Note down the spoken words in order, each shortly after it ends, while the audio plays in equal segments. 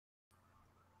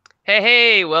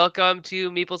Hey, welcome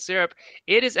to Meeple Syrup.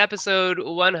 It is episode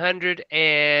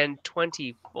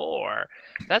 124.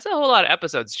 That's a whole lot of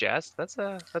episodes, Jess. That's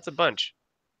a bunch.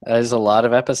 There's a lot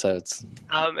of episodes.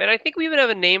 And I think we even have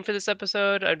a name for this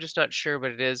episode. I'm just not sure what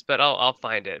it is, but I'll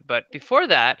find it. But before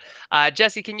that,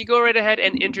 Jesse, can you go right ahead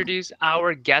and introduce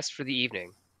our guest for the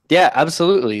evening? Yeah,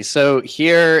 absolutely. So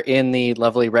here in the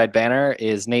lovely red banner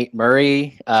is Nate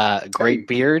Murray, great Hey.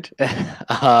 beard.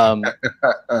 um,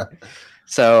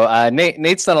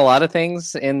 Nate's done a lot of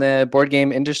things in the board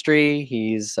game industry.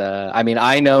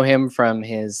 I know him from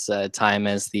his time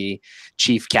as the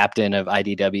chief captain of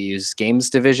IDW's games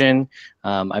division.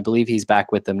 I believe he's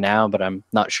back with them now, but I'm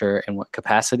not sure in what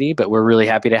capacity. But we're really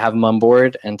happy to have him on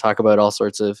board and talk about all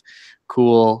sorts of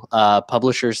cool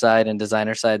publisher side and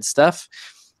designer side stuff.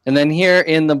 And then here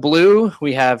in the blue,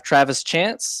 we have Travis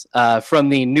Chance from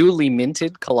the newly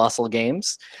minted Colossal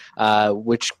Games,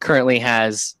 which currently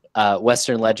has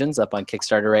Western Legends up on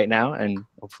Kickstarter right now, and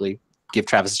hopefully give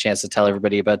Travis a chance to tell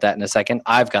everybody about that in a second.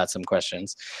 I've got some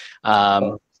questions.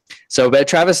 But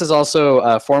Travis is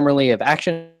also formerly of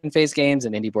Action Phase Games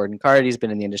and Indie Board and Card. He's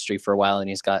been in the industry for a while, and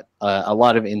he's got a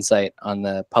lot of insight on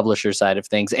the publisher side of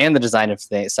things and the design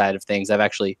side of things. I've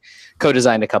actually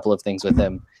co-designed a couple of things with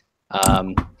him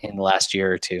in the last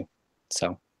year or two.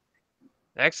 So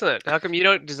Excellent. How come you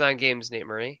don't design games, Nate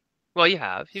Murray? Well, you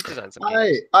have. You've designed some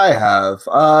games. I have.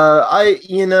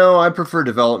 I prefer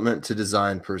development to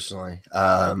design personally.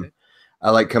 Okay.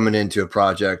 I like coming into a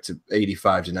project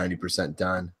 85 to 90%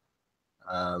 done.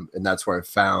 And that's where I've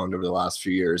found over the last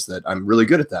few years that I'm really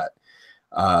good at that.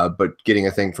 But getting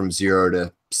a thing from 0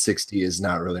 to 60 is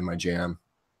not really my jam.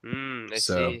 I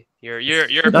see. You're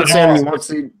a not saying you won't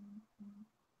see.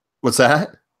 What's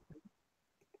that?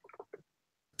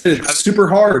 It's super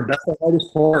hard. That's the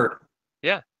hardest part.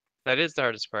 Yeah, that is the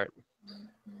hardest part.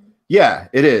 Yeah,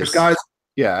 it is. Guys,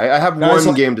 yeah, I have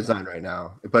one game design right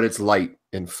now, but it's light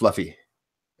and fluffy,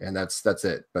 and that's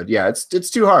it. But yeah,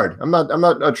 it's too hard. I'm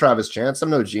not a Travis Chance.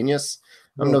 I'm no genius.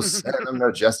 I'm no Sen. I'm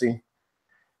no Jesse.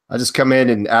 I just come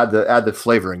in and add the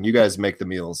flavoring. You guys make the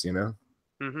meals, you know.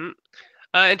 Mm-hmm.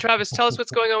 And Travis, tell us what's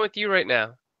going on with you right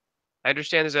now. I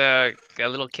understand there's a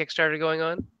little Kickstarter going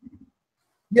on.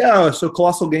 Yeah, so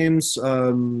Colossal Games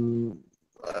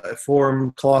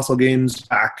formed Colossal Games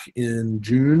back in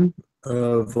June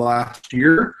of last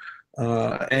year.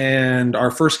 And our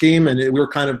first game, we were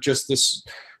kind of just this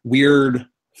weird,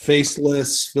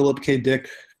 faceless Philip K. Dick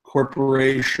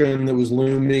corporation that was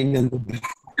looming in the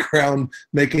background,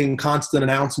 making constant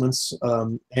announcements.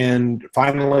 And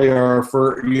finally, our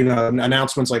first,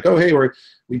 announcements like, "Oh, hey,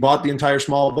 we bought the entire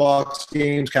Small Box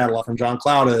Games catalog from John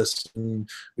Cloudis, and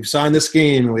we've signed this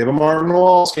game, and we have a Martin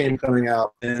Walls game coming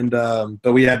out." And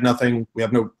but we had nothing. We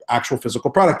have no actual physical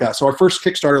product out. So our first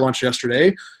Kickstarter launched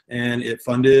yesterday, and it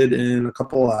funded in a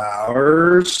couple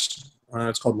hours.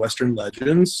 It's called Western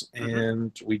Legends,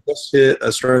 and we just hit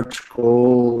a stretch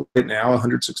goal right now,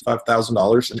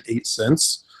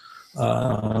 $165,008.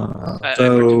 I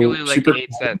particularly like the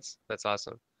 8 cents. That's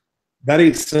awesome. That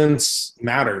 8 cents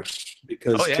matters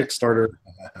because Kickstarter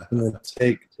is going to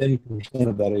take 10%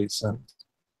 of that 8 cents.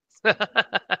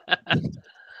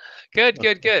 Good.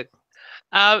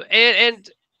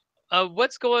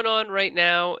 What's going on right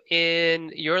now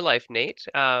in your life, Nate?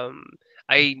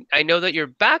 I know that you're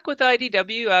back with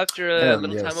IDW after a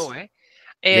little time away,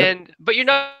 but you're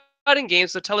not in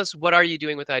games. So tell us, what are you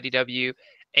doing with IDW,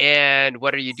 and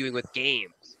what are you doing with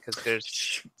games? Because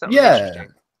there's something interesting.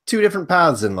 Two different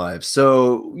paths in life.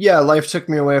 So yeah, life took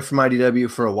me away from IDW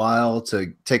for a while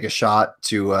to take a shot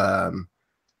to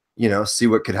see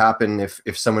what could happen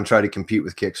if someone tried to compete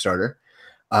with Kickstarter.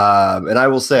 And I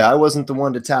will say I wasn't the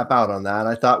one to tap out on that.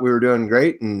 I thought we were doing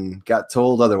great and got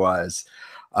told otherwise.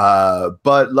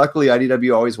 But luckily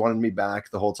IDW always wanted me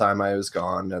back the whole time I was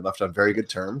gone. I left on very good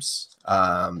terms.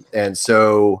 And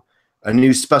so a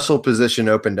new special position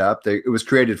opened up. It was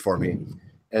created for me.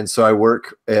 And so I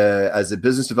work as a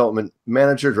business development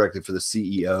manager directly for the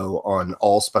CEO on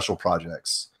all special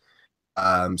projects.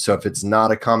 So if it's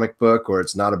not a comic book or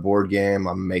it's not a board game,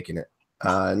 I'm making it.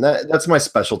 And that's my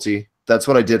specialty. That's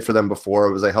what I did for them before.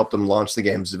 Was I helped them launch the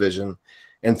games division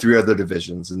and 3 other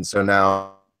divisions. And so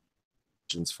now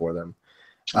for them.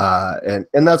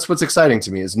 And that's what's exciting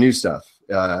to me is new stuff.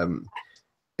 And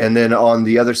then on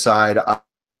the other side,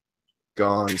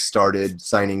 started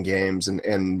signing games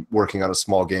and working on a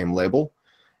small game label,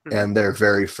 and they're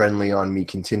very friendly on me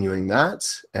continuing that.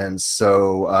 And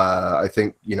so I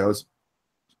think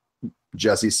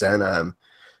Jessey Sen,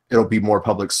 it'll be more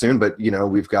public soon, but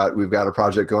we've got a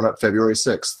project going up February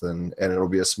 6th, and it'll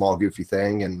be a small goofy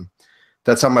thing, and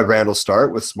that's how my brand will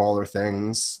start, with smaller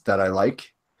things that I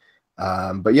like.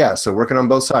 But yeah, so working on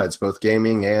both sides, both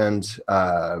gaming and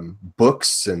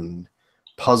books and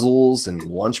puzzles and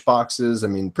lunch boxes. I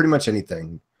mean, pretty much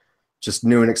anything. Just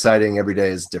new and exciting. Every day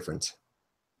is different.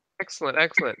 Excellent,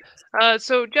 excellent.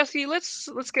 So Jesse, let's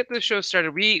get this show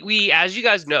started. We as you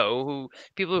guys know,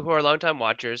 people who are longtime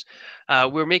watchers,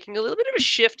 we're making a little bit of a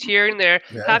shift here and there.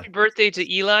 Yeah. Happy birthday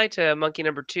to Eli, to monkey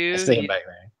number 2.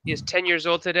 He is 10 years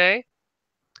old today.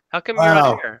 How come you're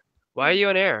on air? Why are you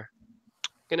on air?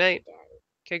 Good night.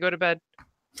 Okay, go to bed.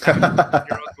 Happy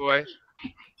boy.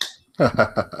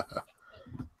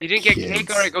 You didn't get cake?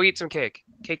 All right, go eat some cake.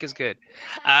 Cake is good.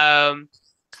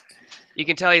 You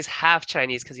can tell he's half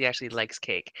Chinese because he actually likes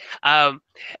cake.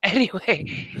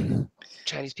 Anyway,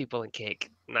 Chinese people and cake,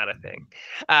 not a thing.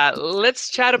 Let's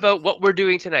chat about what we're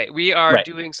doing tonight. We are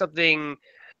doing something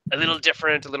a little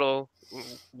different, a little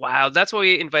wild. That's why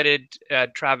we invited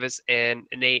Travis and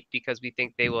Nate, because we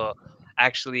think they will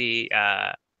actually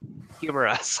humor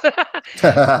us.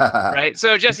 Right?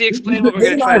 So, Jesse, explain what we're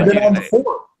going to try to do tonight.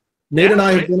 Nate and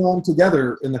I have been on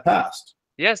together in the past.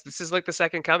 Yes, this is like the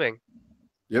second coming.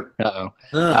 Yep.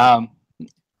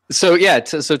 So yeah,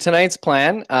 so tonight's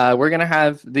plan, we're gonna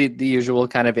have the usual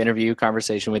kind of interview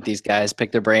conversation with these guys,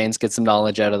 pick their brains, get some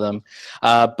knowledge out of them.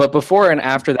 But before and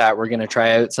after that, we're gonna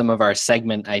try out some of our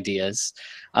segment ideas.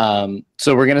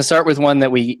 So we're gonna start with one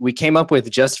that we came up with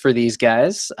just for these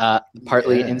guys,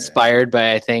 partly inspired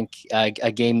by, I think,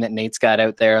 a game that Nate's got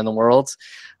out there in the world.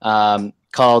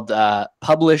 Called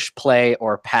Publish, Play,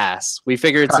 or Pass. We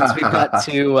figured since we've got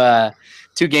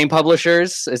two game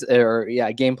publishers,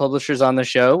 game publishers on the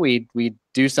show, we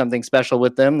do something special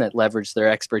with them that leverage their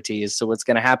expertise. So what's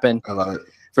going to happen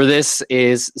for this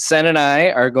is Sen and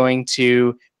I are going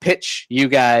to pitch you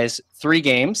guys 3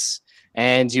 games,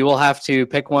 and you will have to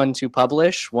pick one to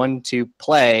publish, one to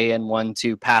play, and one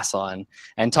to pass on,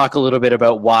 and talk a little bit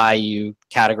about why you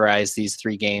categorize these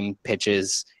 3 game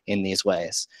pitches in these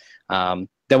ways.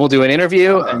 Then we'll do an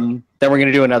interview, and then we're going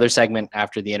to do another segment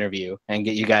after the interview and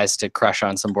get you guys to crush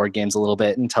on some board games a little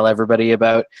bit and tell everybody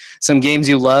about some games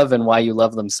you love and why you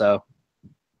love them so.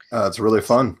 It's really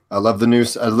fun. I love the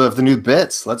new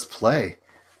bits. Let's play.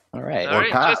 All right. All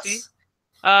right, Jesse.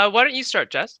 Why don't you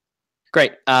start, Jess?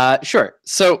 Great. Sure.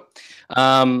 So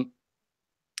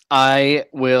I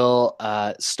will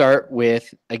start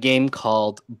with a game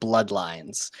called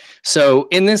Bloodlines. So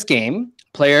in this game,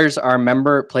 players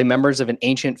play members of an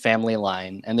ancient family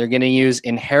line, and they're going to use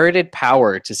inherited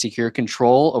power to secure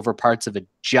control over parts of a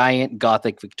giant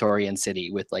Gothic Victorian city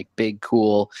with like big,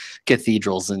 cool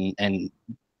cathedrals and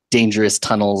dangerous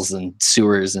tunnels and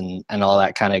sewers and all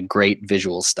that kind of great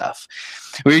visual stuff.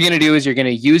 What you're going to do is you're going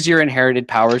to use your inherited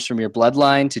powers from your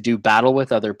bloodline to do battle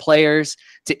with other players,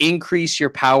 to increase your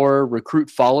power, recruit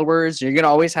followers. You're going to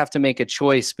always have to make a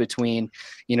choice between,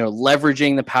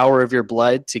 leveraging the power of your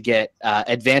blood to get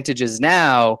advantages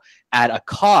now at a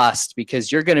cost,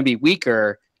 because you're going to be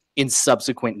weaker in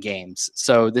subsequent games.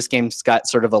 So this game's got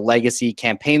sort of a legacy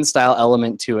campaign style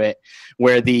element to it,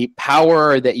 where the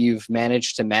power that you've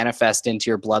managed to manifest into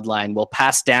your bloodline will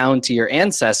pass down to your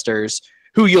ancestors,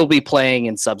 who you'll be playing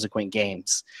in subsequent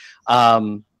games.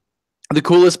 The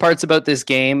coolest parts about this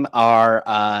game are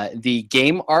the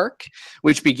game arc,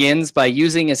 which begins by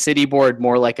using a city board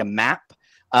more like a map,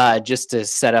 just to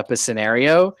set up a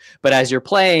scenario. But as you're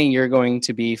playing, you're going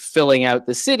to be filling out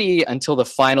the city until the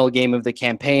final game of the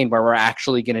campaign, where we're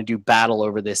actually going to do battle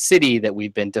over this city that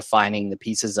we've been defining the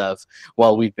pieces of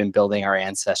while we've been building our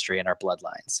ancestry and our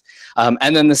bloodlines.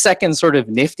 And then the second sort of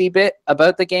nifty bit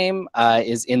about the game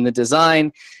is in the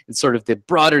design. It's sort of the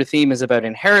broader theme is about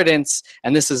inheritance,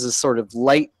 and this is a sort of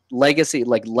light legacy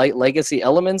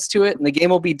elements to it, and the game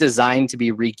will be designed to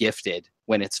be regifted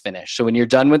when it's finished. So when you're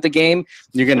done with the game,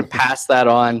 you're going to pass that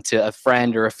on to a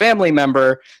friend or a family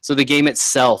member, so the game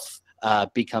itself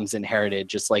becomes inherited,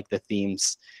 just like the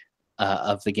themes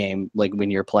of the game, like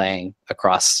when you're playing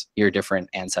across your different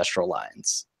ancestral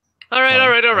lines. All right.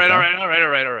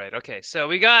 Okay, so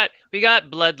we got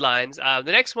Bloodlines.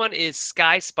 The next one is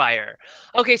Sky Spire.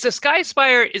 Okay, so Sky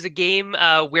Spire is a game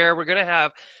where we're gonna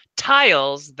have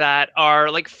tiles that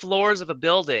are like floors of a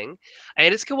building,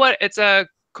 and it's a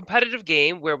competitive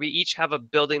game where we each have a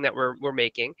building that we're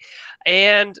making,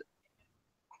 and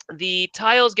the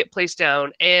tiles get placed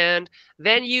down, and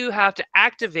then you have to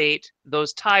activate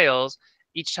those tiles.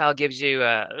 Each tile gives you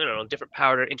different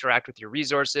power to interact with your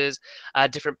resources,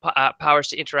 different powers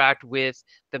to interact with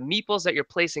the meeples that you're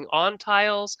placing on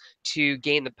tiles to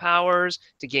gain the powers,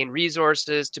 to gain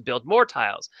resources, to build more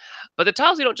tiles. But the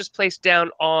tiles you don't just place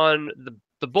down on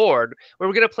the board, where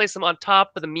we're going to place them on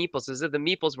top of the meeples. The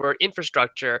meeples were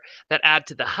infrastructure that add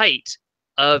to the height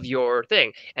of your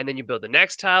thing. And then you build the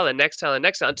next tile and next tile and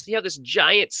next tile until you have this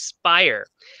giant spire.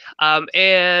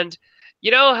 And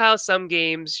you know how some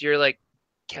games you're like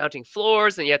counting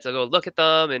floors and you have to go look at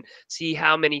them and see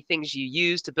how many things you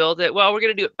use to build it? Well, we're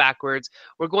going to do it backwards.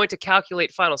 We're going to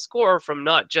calculate final score from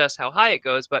not just how high it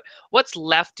goes, but what's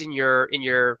left in your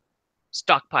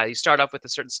stockpile. You start off with a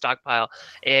certain stockpile,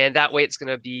 and that way it's going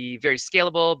to be very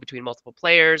scalable between multiple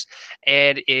players,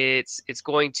 and it's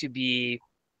going to be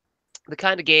the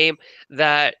kind of game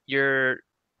that you're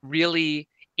really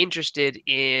interested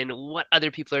in what other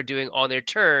people are doing on their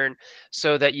turn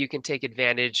so that you can take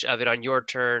advantage of it on your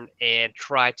turn and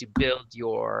try to build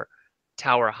your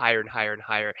tower higher and higher and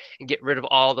higher and get rid of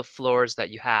all the floors that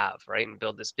you have, right? And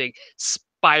build this big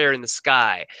spire in the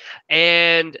sky.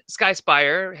 And Sky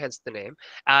Spire, hence the name,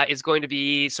 is going to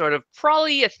be sort of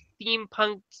probably a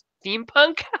themed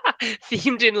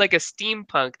in like a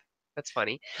steampunk. That's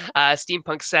funny.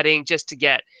 Steampunk setting just to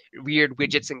get weird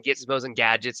widgets and gizmos and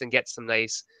gadgets and get some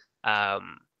nice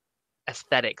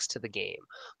aesthetics to the game.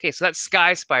 Okay, so that's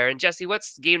Sky Spire. And Jesse,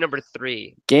 what's game number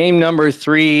 3? Game number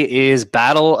 3 is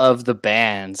Battle of the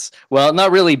Bands. Well, not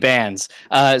really bands.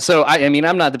 So I mean,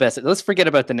 I'm not the best. Let's forget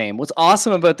about the name. What's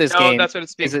awesome about this game? That's what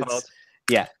it's being called.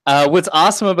 Yeah. What's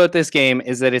awesome about this game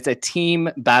is that it's a team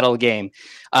battle game.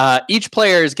 Each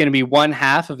player is going to be one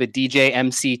half of a DJ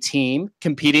MC team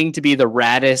competing to be the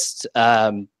raddest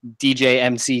DJ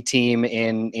MC team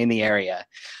in the area.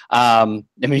 I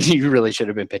mean, you really should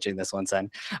have been pitching this one, Sen.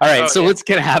 All right, what's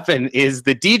going to happen is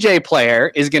the DJ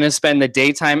player is going to spend the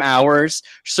daytime hours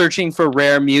searching for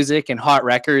rare music and hot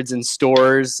records in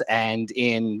stores and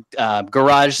in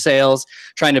garage sales,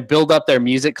 trying to build up their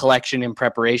music collection in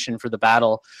preparation for the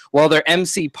battle, while their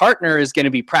MC partner is going to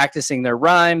be practicing their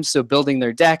rhymes, so building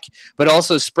their deck, but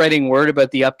also spreading word about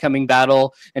the upcoming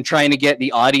battle and trying to get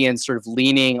the audience sort of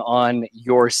leaning on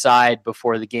your side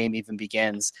before the game even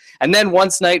begins. And then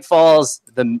once night falls,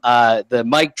 the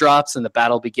mic drops and the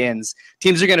battle begins.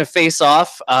 Teams are going to face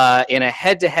off in a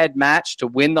head-to-head match to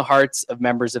win the hearts of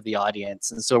members of the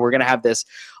audience. And so we're going to have this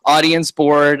audience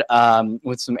board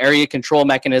with some area control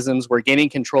mechanisms where gaining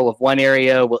control of one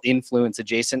area will influence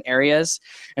adjacent areas.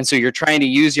 And so you're trying to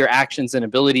use your actions and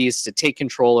abilities to take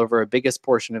control over a biggest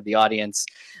portion of the audience.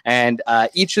 And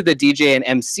each of the DJ and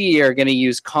MC are going to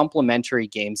use complementary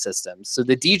game systems. So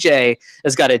the DJ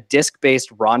has got a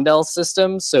disc-based rondel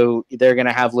system. So they're going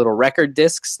to have little record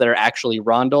discs that are actually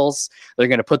rondels. They're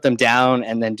going to put them down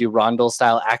and then do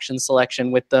rondel-style action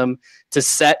selection with them to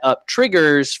set up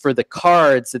triggers for the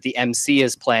cards that the MC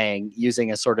is playing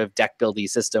using a sort of deck building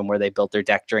system where they built their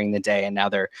deck during the day and now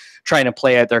they're trying to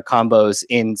play out their combos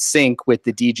in sync with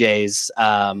the DJ's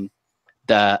rondel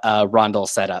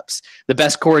setups. The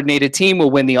best coordinated team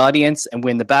will win the audience and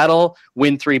win the battle,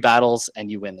 win 3 battles, and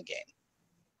you win the game.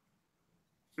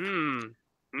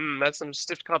 That's some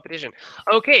stiff competition.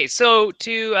 Okay, so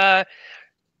to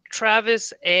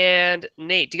Travis and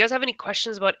Nate, do you guys have any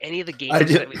questions about any of the games? I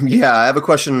have a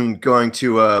question going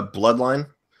to Bloodline.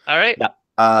 All right. Yeah.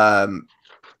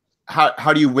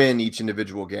 How do you win each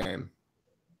individual game?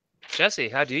 Jesse,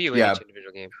 how do you win each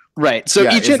individual game? Right. So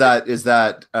is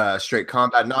that straight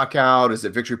combat knockout? Is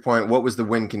it victory point? What was the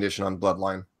win condition on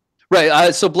Bloodline?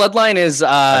 Right. So Bloodline is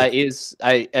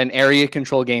an area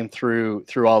control game through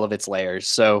all of its layers.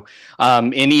 So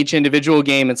in each individual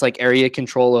game, it's like area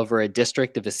control over a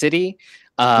district of a city.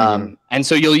 And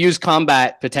so you'll use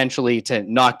combat potentially to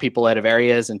knock people out of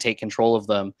areas and take control of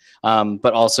them,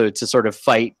 but also to sort of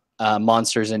fight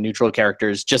monsters and neutral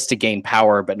characters just to gain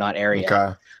power, but not area.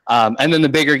 Okay. And then the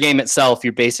bigger game itself,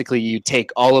 you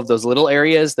take all of those little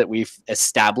areas that we've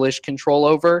established control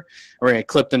over, and we're going to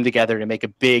clip them together to make a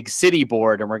big city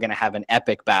board, and we're going to have an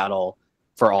epic battle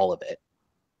for all of it.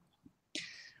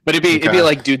 But it'd be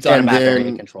like dudes on map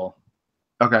area control.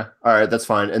 Okay. All right. That's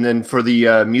fine. And then for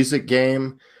the music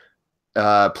game,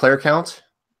 player count?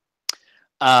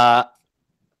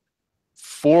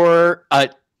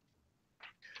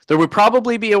 There would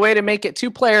probably be a way to make it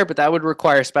 2-player, but that would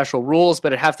require special rules,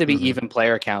 but it'd have to be even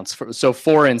player counts. So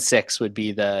 4 and 6 would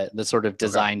be the sort of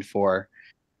designed for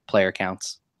player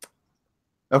counts.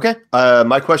 Okay.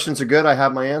 My questions are good. I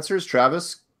have my answers.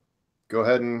 Travis, go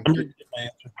ahead and get my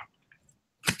answer.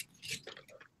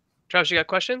 Travis, you got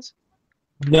questions?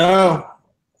 No.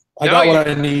 I got what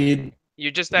I need.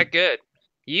 You're just that good.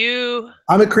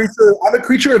 I'm a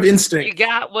creature of instinct. You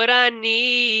got what I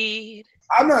need.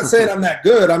 I'm not saying I'm that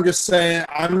good. I'm just saying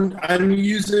I'm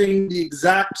using the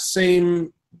exact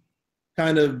same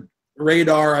kind of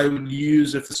radar I would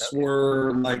use if this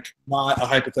were like not a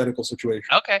hypothetical situation.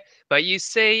 Okay, but you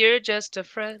say you're just a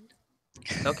friend.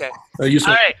 Okay. All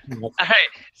right. All right.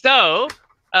 So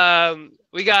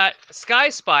we got Sky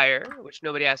Spire, which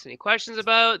nobody asked any questions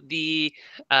about. The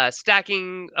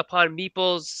stacking upon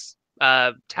Meeple's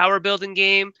tower building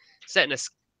game set in a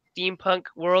steampunk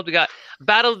world. We got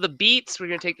Battle of the Beats. We're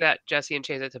gonna take that, Jesse, and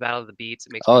change that to Battle of the Beats.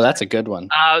 It makes that's sense. a good one.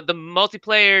 The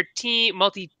multiplayer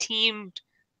multi-teamed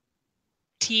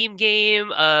team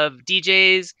game of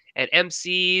DJs and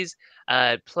MCs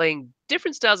playing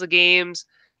different styles of games,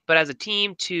 but as a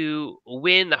team to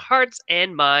win the hearts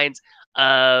and minds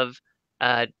of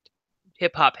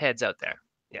hip hop heads out there.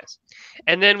 Yes.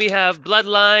 And then we have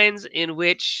Bloodlines, in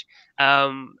which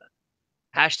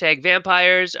hashtag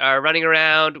vampires are running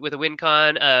around with a win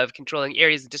con of controlling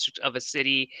areas and districts of a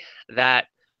city that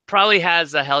probably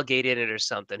has a Hellgate in it or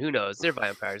something. Who knows? They're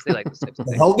vampires. They like those types of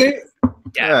things. Hellgate?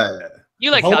 Yeah.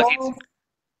 You like Hellgate?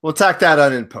 We'll tack that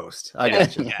on in post. I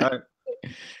got you. Yeah.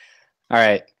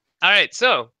 All right.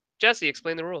 So, Jesse,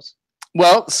 explain the rules.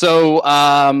 Well, so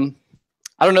I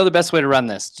don't know the best way to run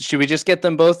this. Should we just get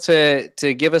them both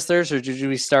to give us theirs, or should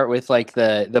we start with like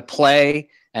the play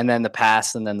and then the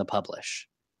pass and then the publish?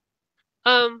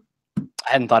 I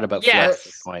hadn't thought about flow at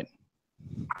this point.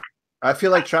 I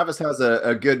feel like Travis has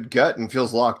a good gut and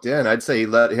feels locked in. I'd say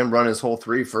let him run his whole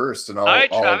 3 first, and I'll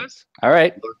Travis. All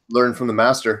right. Learn from the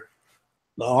master.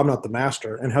 No, I'm not the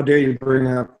master. And how dare you bring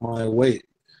up my weight?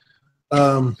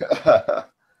 Oh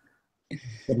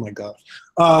my gosh.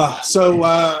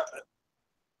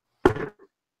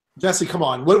 Jesse, come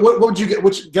on. What would you get?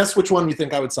 Guess which one you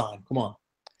think I would sign? Come on.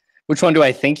 Which one do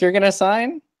I think you're gonna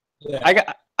sign?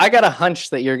 Yeah. I got a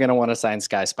hunch that you're gonna want to sign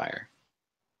Sky Spire.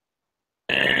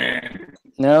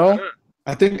 No?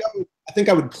 I think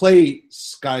I would play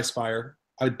Sky Spire.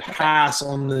 I would pass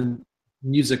on the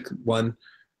music one,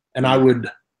 and I would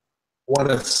want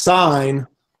to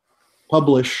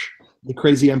publish the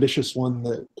crazy ambitious one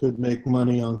that could make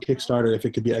money on Kickstarter if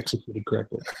it could be executed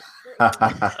correctly. Yeah.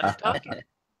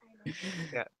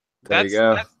 There you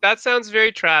go. That sounds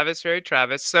very Travis, very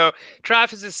Travis. So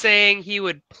Travis is saying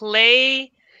he'll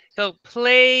play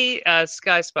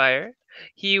Sky Spire.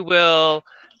 He will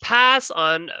pass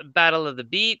on Battle of the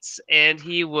Beats, and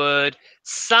he would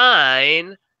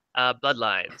sign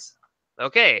Bloodlines.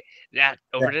 Okay,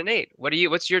 over to Nate.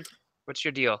 What's your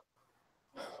deal?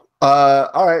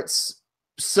 All right.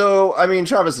 So I mean,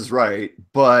 Travis is right,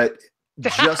 but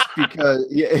just because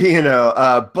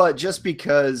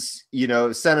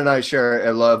Sen and I share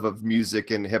a love of music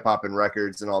and hip hop and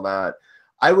records and all that,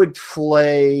 I would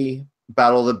play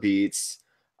Battle of the Beats.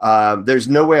 There's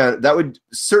no way that would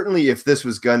certainly, if this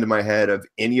was gun to my head of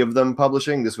any of them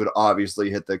publishing, this would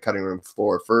obviously hit the cutting room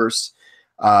floor first.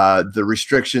 The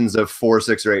restrictions of 4,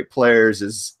 6, or 8 players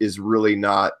is really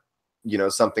not,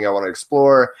 something I want to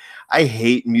explore. I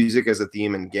hate music as a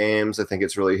theme in games. I think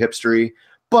it's really hipstery,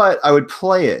 but I would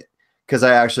play it because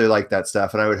I actually like that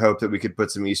stuff, and I would hope that we could put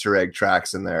some Easter egg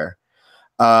tracks in there.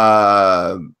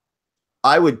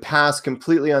 I would pass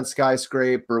completely on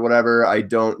Skyscrape or whatever. I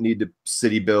don't need to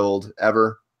city build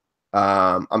ever.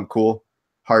 I'm cool.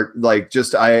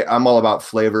 I'm all about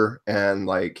flavor and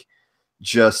I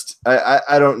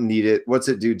don't need it. What's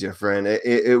it do different?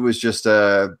 It was just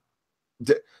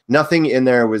nothing in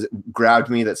there grabbed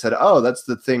me that said, oh, that's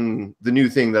the new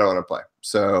thing that I want to play.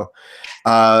 So,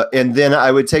 and then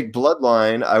I would take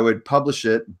Bloodline, I would publish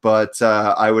it, but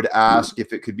I would ask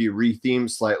if it could be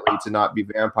rethemed slightly to not be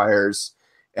vampires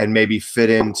and maybe fit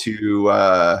into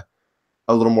a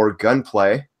little more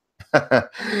gunplay,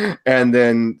 and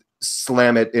then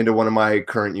slam it into one of my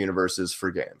current universes for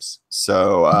games.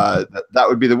 So that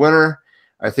would be the winner.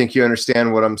 I think you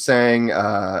understand what I'm saying,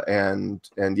 and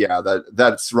yeah,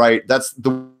 that's right. That's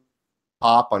the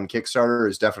pop on Kickstarter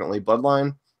is definitely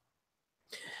Bloodline.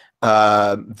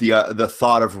 The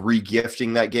thought of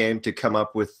regifting that game to come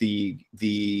up with the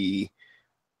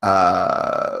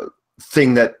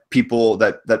thing that people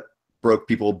that broke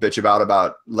people bitch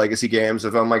about legacy games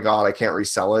of, oh my god, I can't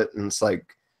resell it, and it's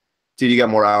like, dude, you got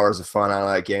more hours of fun out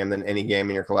of that game than any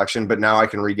game in your collection, but now I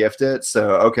can regift it.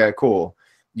 So okay, cool.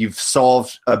 You've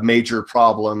solved a major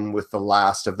problem with the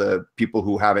last of the people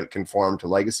who haven't conformed to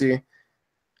legacy.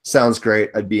 Sounds great.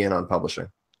 I'd be in on publishing.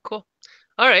 Cool.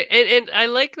 All right. And I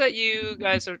like that you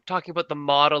guys are talking about the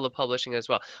model of publishing as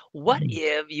well. What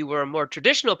if you were a more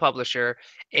traditional publisher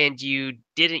and you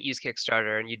didn't use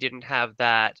Kickstarter and you didn't have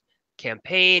that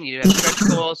campaign, you didn't have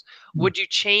stretch goals? Would you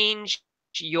change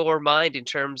your mind in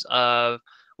terms of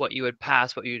what you would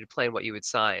pass, what you would play, and what you would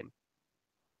sign?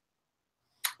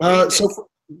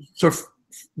 So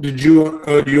do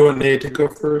you want Nate to go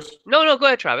first? No, go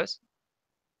ahead, Travis.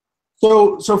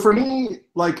 So for me,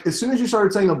 as soon as you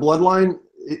started saying a Bloodline,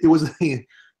 it was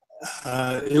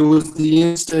the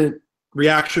instant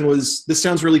reaction was, this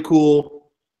sounds really cool.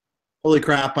 holy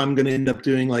crap, I'm going to end up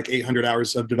doing like 800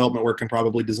 hours of development work and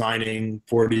probably designing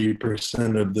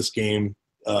 40% of this game.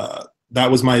 That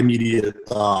was my immediate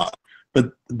thought.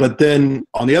 But then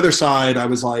on the other side, I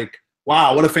was like,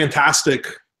 wow, what a fantastic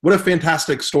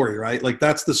story, right? Like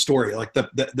that's the story. Like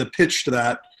the pitch to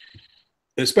that,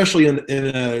 especially in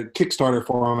a Kickstarter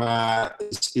format,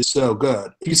 is so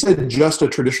good. If you said just a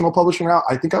traditional publishing route,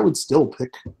 I think I would still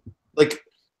pick like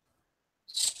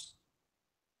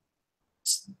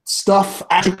stuff,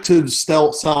 adjectives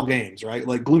sell games, right?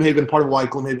 Like Gloomhaven, part of why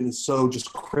Gloomhaven is so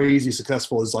just crazy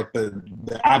successful is like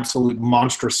the absolute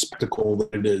monstrous spectacle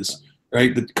that it is,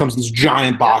 right? That comes in this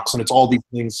giant box and it's all these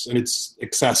things and it's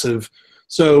excessive.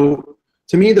 So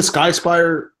to me, the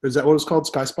Skyspire, is that what it's called?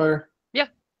 Skyspire?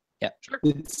 Yeah, sure.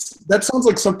 That sounds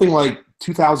like something like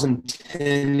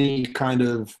 2010-y kind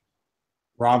of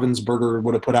Ravensburger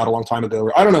would have put out a long time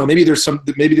ago. I don't know. Maybe there's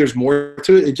more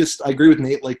to it. I agree with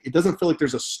Nate. Like, it doesn't feel like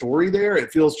there's a story there.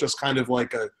 It feels just kind of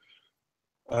like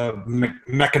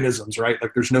mechanisms, right?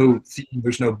 Like there's no theme,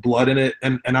 there's no blood in it.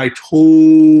 And I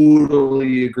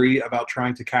totally agree about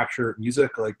trying to capture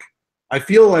music. Like, I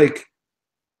feel like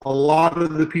a lot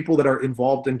of the people that are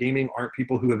involved in gaming aren't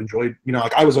people who have enjoyed,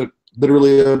 like I was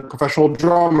literally a professional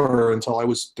drummer until I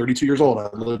was 32 years old. I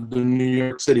lived in New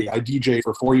York City. I DJed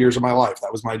for 4 years of my life.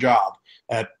 That was my job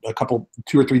at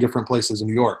 2 or 3 different places in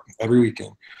New York every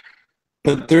weekend.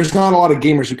 But there's not a lot of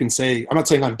gamers who can say, I'm not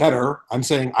saying I'm better. I'm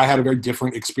saying I had a very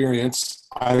different experience.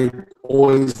 I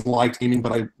always liked gaming,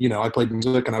 but I played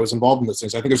music and I was involved in those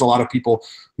things. I think there's a lot of people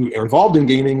who are involved in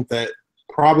gaming that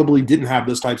probably didn't have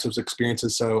those types of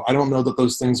experiences. So I don't know that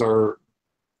those things are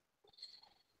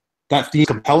that theme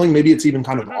compelling. Maybe it's even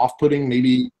kind of off-putting.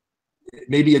 Maybe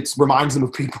it reminds them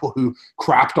of people who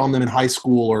crapped on them in high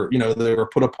school, or they were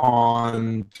put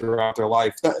upon throughout their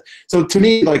life. So to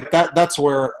me, like that's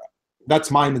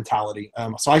my mentality.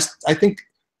 So I think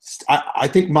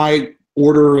my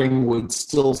ordering would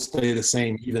still stay the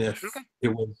same, even if it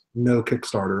was no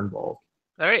Kickstarter involved.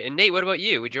 All right, and Nate, what about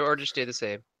you? Would your order stay the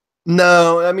same?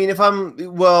 No, I mean,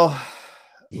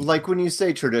 like when you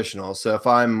say traditional, so if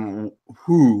I'm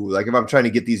if I'm trying to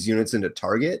get these units into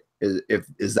Target,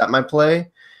 is that my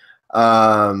play?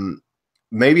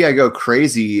 Maybe I go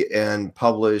crazy and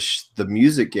publish the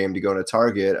music game to go into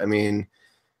Target. I mean,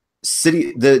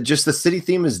 the city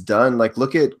theme is done. Like,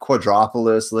 look at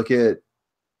Quadropolis, look at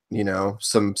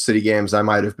some city games I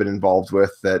might have been involved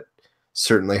with that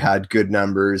certainly had good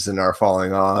numbers and are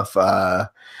falling off.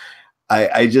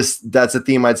 I just, that's a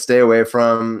theme I'd stay away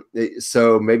from.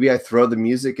 So maybe I throw the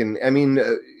music, and I mean,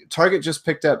 Target just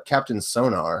picked up Captain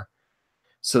Sonar.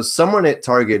 So someone at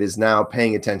Target is now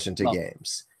paying attention to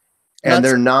games, and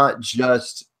they're not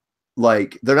just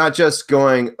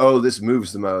going, oh, this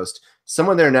moves the most.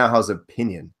 Someone there now has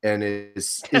opinion and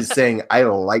is saying,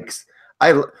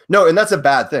 no, and that's a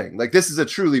bad thing. Like, this is a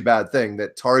truly bad thing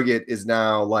that Target is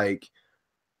now like,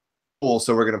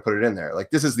 so we're going to put it in there. Like,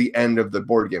 this is the end of the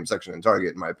board game section in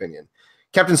Target, in my opinion.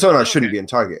 Captain Sonar shouldn't be in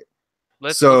Target.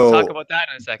 Let's talk about that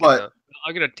in a second. But,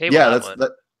 I'm going to table that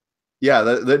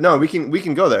one. No, we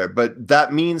can go there. But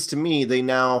that means to me, they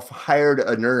now hired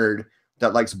a nerd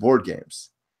that likes board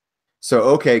games. So,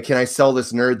 okay, can I sell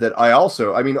this nerd that all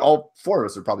 4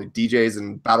 of us are probably DJs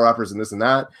and battle rappers and this and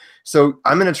that. So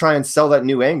I'm going to try and sell that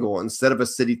new angle instead of a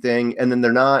city thing. And then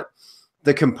they're not,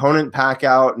 the component pack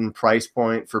out and price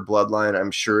point for Bloodline,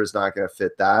 I'm sure is not going to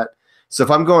fit that. So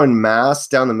if I'm going mass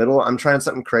down the middle, I'm trying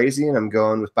something crazy and I'm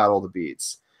going with Battle of the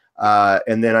Beats.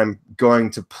 And then I'm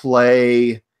going to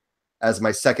play as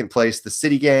my second place the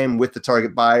city game with the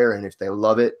Target buyer. And if they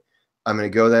love it, I'm going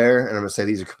to go there and I'm going to say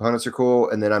these components are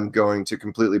cool. And then I'm going to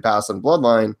completely pass on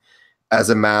Bloodline as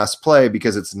a mass play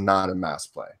because it's not a mass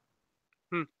play.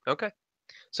 Okay.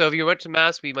 So if you went to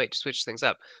mass, we might switch things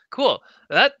up. Cool.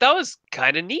 That was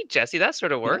kind of neat, Jesse. That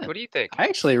sort of worked. Yeah. What do you think? I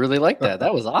actually really like that.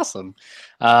 That was awesome.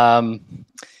 All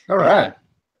right.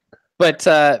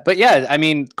 Yeah. But yeah, I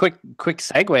mean, quick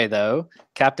segue though.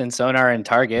 Captain Sonar and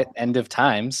Target, end of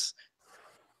times.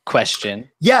 Question.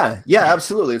 Yeah,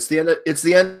 absolutely. It's the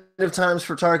end of times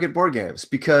for Target board games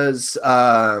because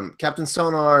Captain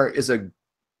Sonar is a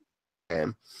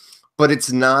game, but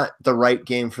it's not the right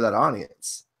game for that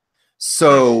audience.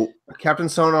 So Captain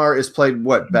Sonar is played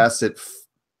best at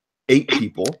 8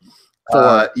 people.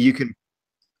 You can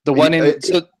the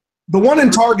one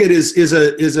in Target is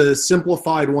a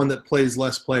simplified one that plays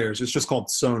less players. It's just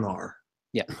called Sonar.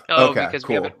 Yeah. Oh, okay, because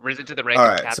cool. We haven't risen to the rank. All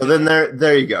right. So then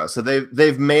there you go. So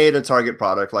they've made a Target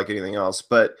product like anything else,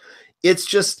 but it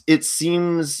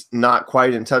seems not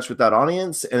quite in touch with that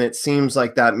audience, and it seems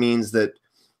like that means that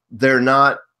they're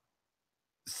not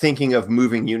thinking of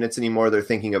moving units anymore. They're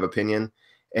thinking of opinion.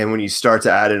 And when you start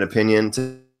to add an opinion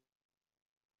to,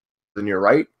 then you're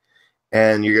right,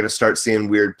 and you're going to start seeing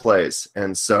weird plays.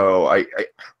 And so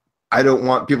I don't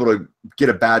want people to get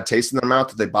a bad taste in their mouth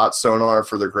that they bought Sonar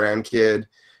for their grandkid,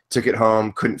 took it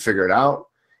home, couldn't figure it out,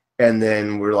 and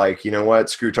then we're like, you know what,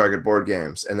 screw Target board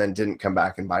games, and then didn't come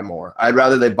back and buy more. I'd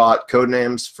rather they bought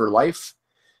Codenames for life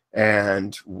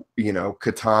and, you know,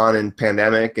 Catan and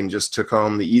Pandemic and just took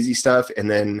home the easy stuff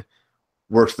and then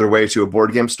worked their way to a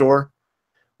board game store.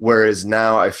 Whereas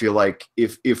now I feel like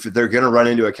if they're going to run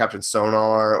into a Captain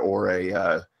Sonar or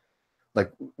a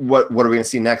like what are we going to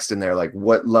see next in there? Like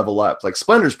what level up? Like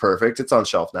Splendor's perfect. It's on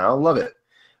shelf now. Love it.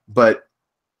 But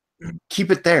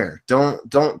keep it there.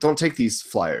 Don't take these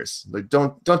flyers. Like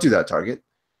don't do that, Target.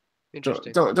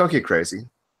 Interesting. Don't get crazy.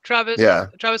 Travis, Yeah.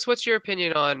 Travis, what's your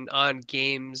opinion on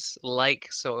games like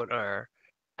Sonar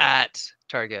at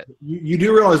Target? You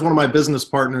do realize one of my business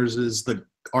partners is the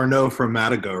Arnaud from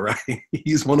Matago, right?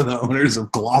 He's one of the owners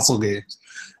of Colossal Games.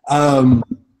 One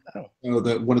of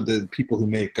the people who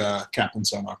make Captain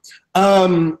Sonar.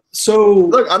 So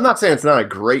look, I'm not saying it's not a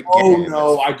great game.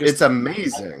 Oh no, it's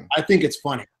amazing. I think it's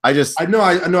funny. I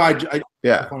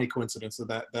yeah. A funny coincidence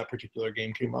that particular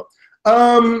game came up.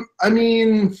 I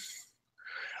mean,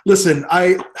 listen,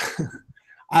 I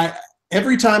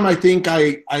every time I think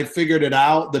I figured it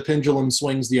out, the pendulum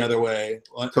swings the other way.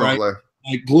 Totally. Right?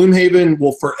 Like Gloomhaven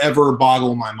will forever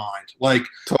boggle my mind. Like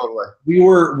totally. We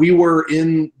were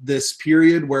in this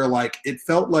period where like it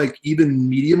felt like even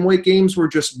medium weight games were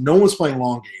just no one was playing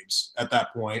long games at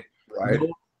that point. Right.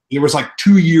 There was like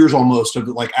 2 years almost of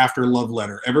like after Love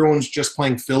Letter. Everyone's just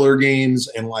playing filler games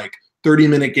and like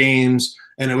 30-minute games.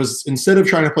 And it was, instead of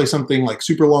trying to play something like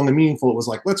super long and meaningful, it was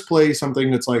like, let's play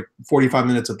something that's like 45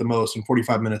 minutes at the most, and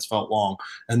 45 minutes felt long.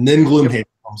 And then Gloomhaven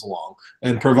comes along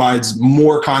and provides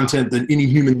more content than any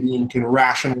human being can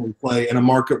rationally play in a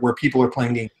market where people are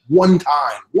playing games one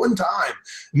time.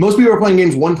 Most people are playing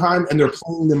games one time and they're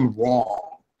playing them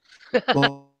wrong.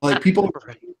 Like people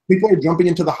are jumping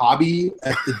into the hobby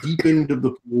at the deep end of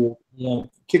the pool, you know,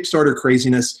 Kickstarter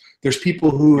craziness. There's people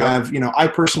who have, you know, I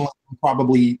personally have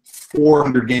probably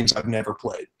 400 games I've never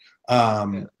played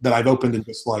that I've opened and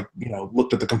just like, you know,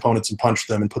 looked at the components and punched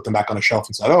them and put them back on a shelf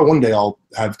and said, oh, one day I'll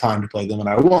have time to play them, and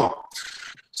I won't.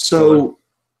 So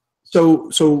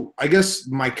I guess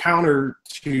my counter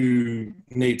to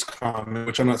Nate's comment,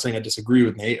 which I'm not saying I disagree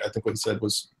with Nate, I think what he said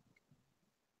was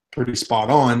pretty spot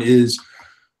on, is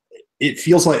it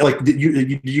feels like did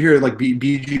you hear like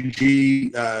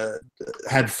BGG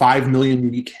had 5 million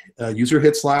unique user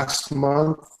hits last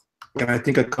month, and I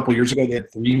think a couple years ago they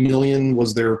had 3 million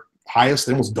was their highest.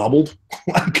 They almost doubled.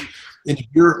 Like in a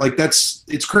year, like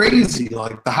it's crazy.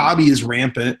 Like the hobby is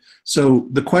rampant. So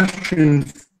the question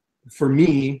for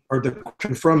me, or the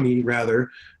question from me rather,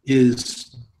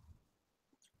 is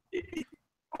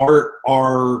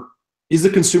is the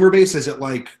consumer base, is it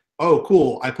like, oh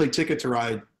cool, I played Ticket to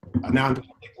Ride, now I'm going to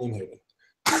play Gloomhaven?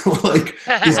 Like,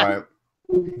 is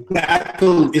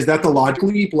that the logical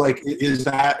leap? Like, is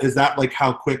that like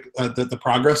how quick the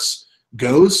progress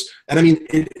goes? And I mean,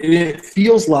 it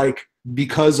feels like,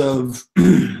 because of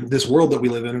this world that we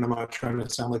live in, and I'm not trying to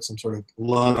sound like some sort of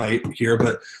Luddite here,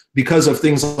 but because of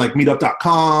things like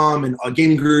meetup.com and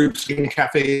gaming groups, gaming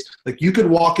cafes, like you could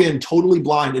walk in totally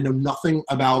blind and know nothing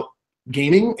about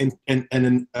gaming,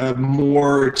 and a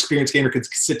more experienced gamer could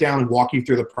sit down and walk you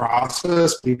through the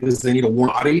process because they need a warm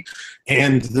body,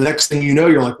 and the next thing you know,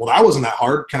 you're like, well, that wasn't that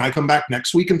hard. Can I come back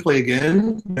next week and play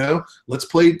again? You know, let's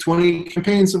play 20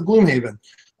 campaigns of Gloomhaven.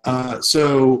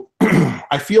 So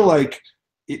I feel like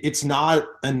it's not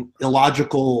an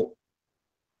illogical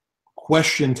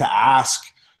question to ask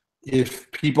if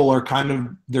people are kind of,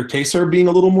 their tastes are being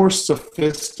a little more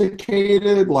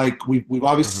sophisticated. Like we've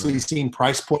obviously seen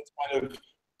price points kind of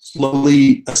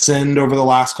slowly ascend over the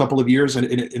last couple of years, and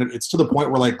it's to the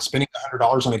point where like spending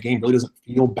 $100 on a game really doesn't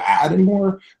feel bad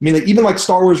anymore. I mean, like even like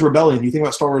Star Wars Rebellion, you think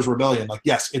about Star Wars Rebellion, like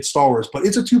yes, it's Star Wars, but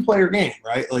it's a 2-player game,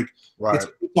 right? Like it's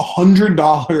a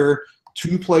 $100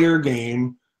 2-player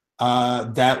game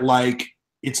that like,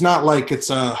 it's not like it's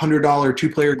a $100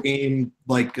 2-player game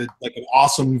like an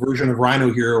awesome version of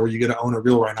Rhino Hero where you get to own a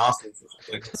real rhinoceros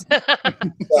or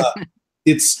something.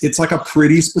 It's like a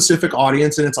pretty specific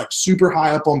audience, and it's like super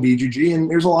high up on BGG, and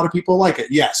there's a lot of people like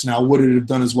it. Yes, now would it have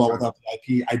done as well without the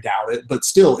IP? I doubt it, but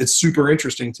still, it's super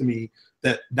interesting to me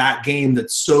that game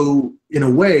that's so, in a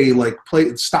way, like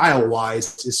play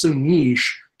style-wise, is so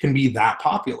niche, can be that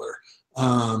popular.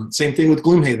 Same thing with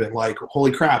Gloomhaven. Like,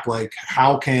 holy crap! Like,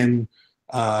 how can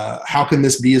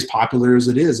this be as popular as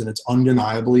it is? And it's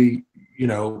undeniably, you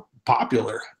know,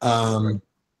 popular.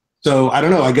 So I don't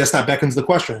know. I guess that beckons the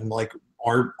question: like,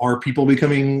 are people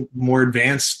becoming more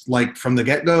advanced, like from the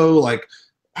get-go? Like,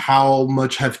 how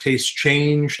much have tastes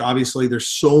changed? Obviously, there's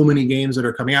so many games that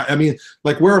are coming out. I mean,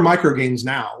 like, where are micro games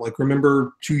now? Like,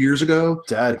 remember 2 years ago?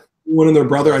 Dead. One and their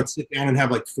brother, I'd sit down and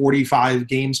have like 45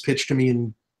 games pitched to me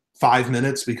in 5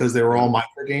 minutes because they were all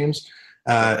micro games.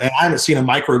 And I haven't seen a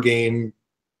micro game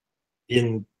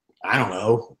in, I don't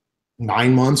know,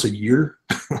 9 months, a year.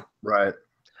 Right.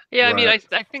 Yeah, I mean, I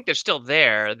think they're still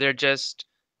there.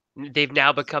 They've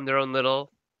now become their own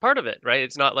little part of it, right?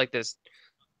 It's not like this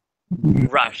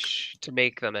rush to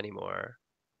make them anymore.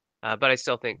 But I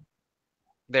still think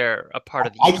they're a part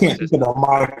of the I can't think of a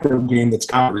micro game that's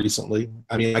come out recently.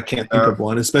 I mean, I can't think of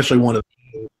one, especially one of.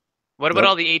 What about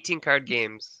all the 18-card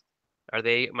games? Are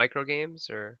they micro games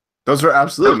or? Those are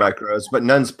absolute micros, but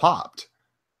none's popped.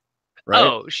 Right?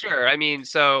 Oh, sure. I mean,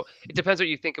 so it depends what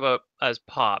you think about as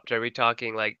popped. Are we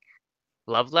talking like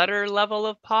love letter level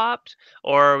of popped,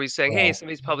 or are we saying, hey,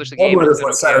 somebody's published a game? Love letter's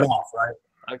what set it off, right?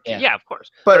 Okay. Yeah, of course.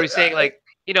 But are we saying like,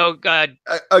 you know,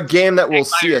 a game that will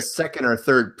see a second or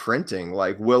third printing?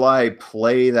 Like, will I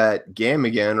play that game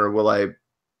again, or will I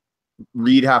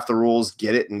read half the rules,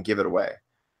 get it, and give it away?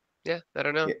 Yeah, I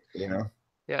don't know. You know.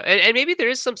 Yeah, and maybe there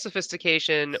is some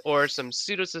sophistication or some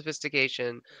pseudo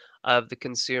sophistication of the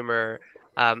consumer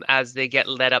as they get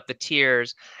led up the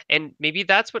tiers, and maybe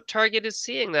that's what Target is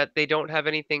seeing, that they don't have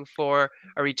anything for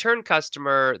a return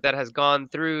customer that has gone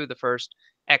through the first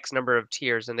X number of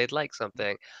tiers, and they'd like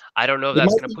something. I don't know if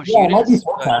that's going to push you. Yeah, it might be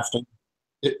forecasting.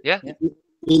 It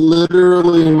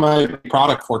literally might be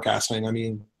product forecasting. I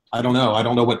mean, I don't know. I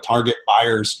don't know what Target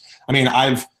buyers. I mean,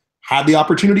 I've had the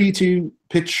opportunity to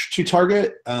pitch to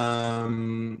Target.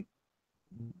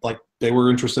 Like, they were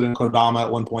interested in Kodama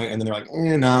at one point, and then they're like,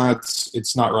 no,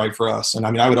 it's not right for us. And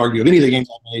I mean, I would argue if any of the games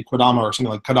I made, Kodama or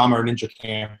something like Kodama or Ninja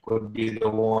Camp would be the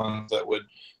ones that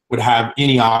would have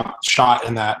any shot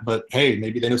in that. But hey,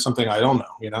 maybe they know something I don't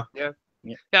know, you know? Yeah.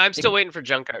 I'm still waiting for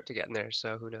Junk Art to get in there,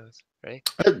 so who knows, right?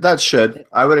 That should.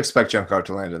 I would expect Junk Art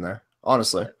to land in there,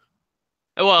 honestly.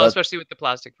 Well, especially with the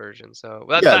plastic version. So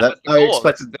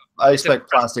I expect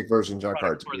plastic version Junk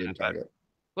Art to be in Target.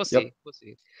 We'll see. We'll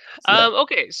see.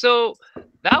 Okay, so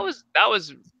that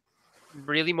was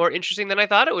really more interesting than I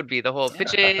thought it would be. The whole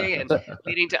pitching and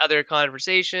leading to other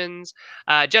conversations.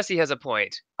 Jesse has a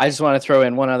point. I just want to throw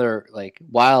in one other like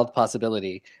wild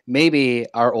possibility. Maybe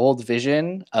our old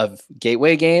vision of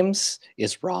gateway games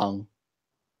is wrong.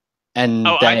 And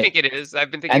I think it is.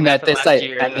 I've been thinking that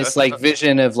this like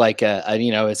vision of like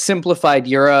a simplified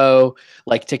Euro,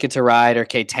 like Ticket to Ride or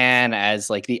Catan as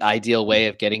like the ideal way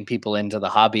of getting people into the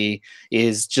hobby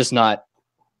is just not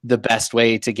the best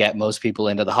way to get most people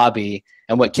into the hobby.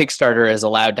 And what Kickstarter has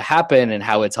allowed to happen and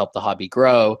how it's helped the hobby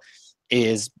grow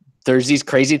is there's these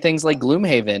crazy things like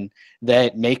Gloomhaven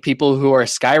that make people who are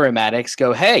Skyrim addicts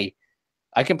go, hey,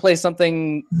 I can play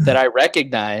something that I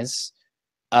recognize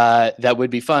that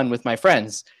would be fun with my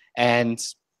friends. And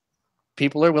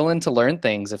people are willing to learn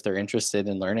things if they're interested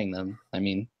in learning them. I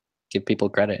mean, give people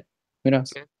credit. Who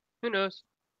knows? Yeah, who knows?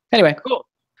 Anyway. Cool.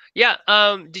 Yeah.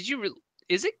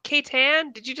 Is it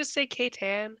Catan? Did you just say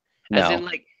Catan? No.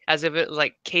 As if it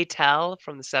like K-Tel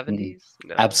from the 70s?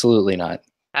 No. Absolutely not.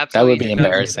 Absolutely. That would be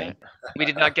embarrassing. We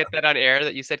did not get that on air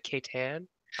that you said Catan.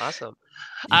 Awesome.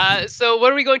 So what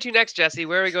are we going to next, Jesse?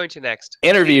 Where are we going to next?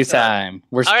 Interview time.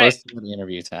 We're supposed to do the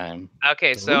interview time.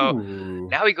 Okay, so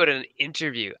now we go to an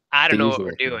interview. I don't know what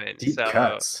we're doing. Deep so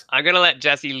cuts. I'm going to let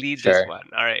Jesse lead this one.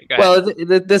 All right, go ahead.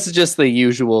 Well, this is just the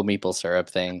usual Meeple syrup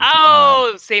thing.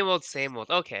 Oh, same old, same old.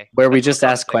 Okay. Where we just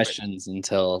ask questions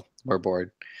until we're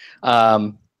bored.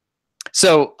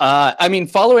 So, I mean,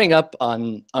 following up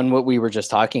on what we were just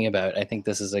talking about, I think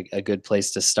this is a good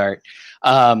place to start.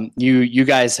 You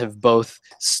guys have both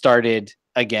started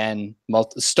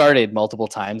multiple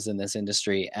times in this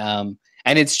industry, and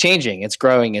it's changing, it's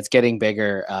growing, it's getting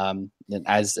bigger,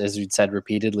 as we'd said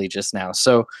repeatedly just now.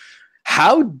 So,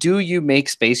 how do you make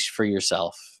space for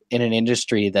yourself in an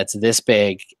industry that's this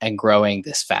big and growing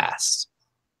this fast?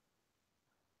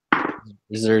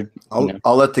 Is there?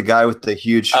 I'll let the guy with the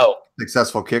huge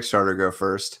successful Kickstarter go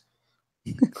first.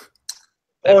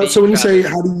 So when you say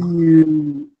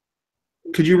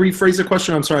could you rephrase the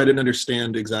question? I'm sorry, I didn't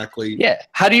understand exactly. Yeah.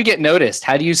 How do you get noticed?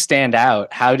 How do you stand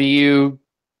out? How do you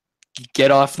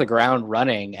get off the ground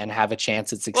running and have a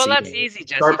chance at succeeding? Well, that's easy,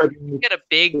 Jesse. You get a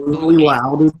big really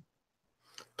loud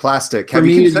plastic. Have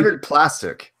you considered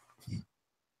plastic?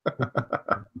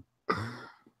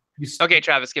 Okay,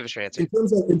 Travis, give us your answer.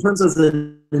 In terms as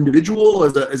an individual,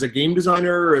 as a game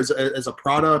designer, as a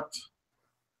product.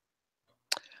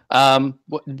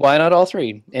 Why not all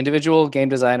three? Individual, game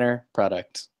designer,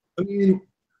 product. I mean,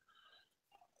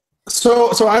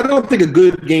 So I don't think a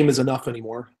good game is enough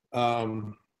anymore. I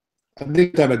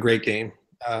think to have a great game.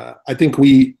 I think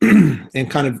we, and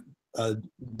kind of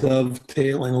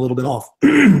dovetailing a little bit off,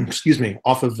 excuse me,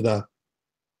 off of the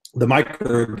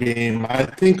micro game. I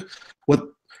think what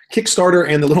Kickstarter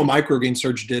and the little micro game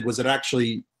surge did was it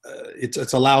actually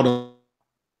it's allowed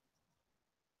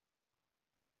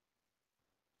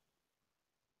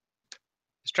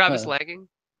Is Travis lagging?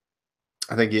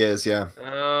 I think he is, yeah.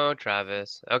 Oh,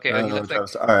 Travis. Okay, he looks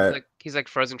Travis. like all right. He's like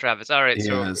frozen Travis. All right, He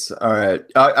so is. All right.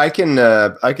 I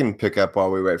can pick up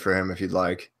while we wait for him if you'd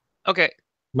like. okay.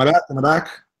 Am I back? Am I back?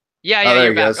 Yeah, there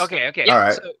you're he back. goes. Okay. All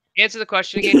right. So answer the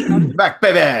question again, Travis. Back,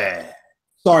 baby.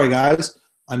 Sorry, guys.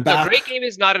 I'm back. So great game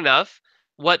is not enough.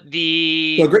 What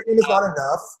the So great game is not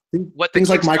enough. what Things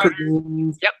like micro Kickstarter-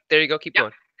 games. Yep, there you go. Keep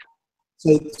going.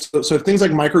 So things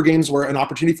like micro games were an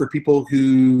opportunity for people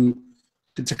who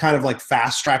to kind of like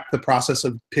fast track the process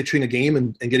of pitching a game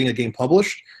and getting a game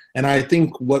published. And I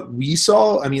think what we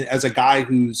saw, I mean, as a guy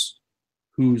who's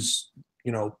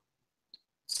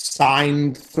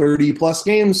signed 30 plus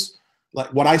games,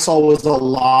 like what I saw was a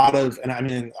lot of, and I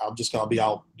mean, I'll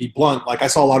be blunt. Like I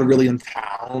saw a lot of really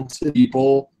untalented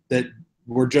people that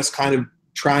were just kind of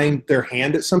trying their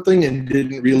hand at something and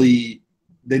didn't really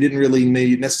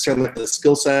maybe necessarily have the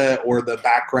skill set or the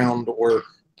background or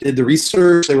did the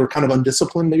research. They were kind of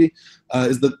undisciplined, maybe.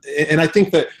 And I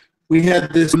think that we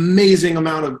had this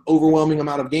overwhelming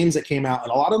amount of games that came out,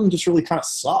 and a lot of them just really kind of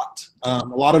sucked. A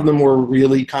lot of them were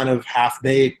really kind of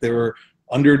half-baked. They were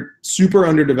super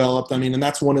underdeveloped. I mean, and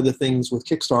that's one of the things with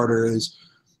Kickstarter is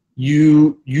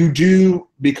you do,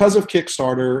 because of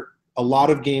Kickstarter, a lot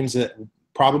of games that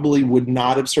probably would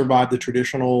not have survived the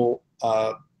traditional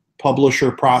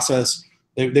publisher process,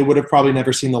 they would have probably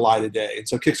never seen the light of day. And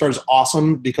so Kickstarter is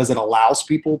awesome because it allows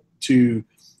people to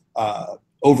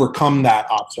overcome that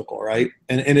obstacle, right?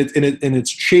 And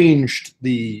it's changed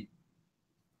the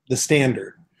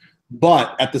standard.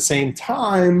 But at the same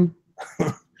time,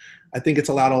 I think it's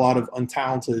allowed a lot of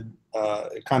untalented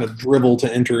kind of drivel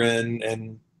to enter in,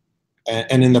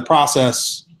 and in the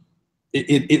process,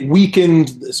 it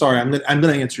weakened. Sorry, I'm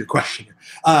going to answer your question.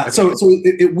 So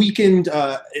it weakened.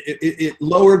 It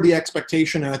lowered the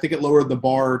expectation, and I think it lowered the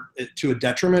bar to a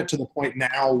detriment, to the point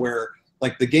now where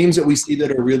like the games that we see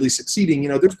that are really succeeding,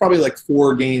 there's probably like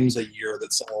 4 games a year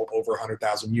that sell over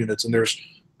 100,000 units, and there's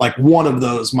like one of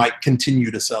those might continue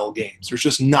to sell games. There's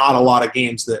just not a lot of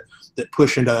games that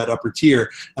push into that upper tier.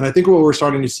 And I think what we're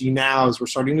starting to see now is we're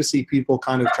starting to see people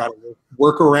kind of try to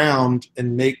work around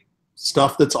and make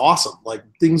stuff that's awesome, like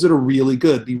things that are really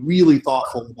good. Be really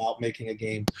thoughtful about making a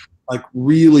game, like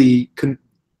really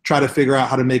try to figure out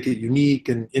how to make it unique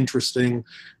and interesting.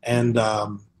 And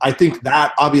I think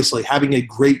that obviously having a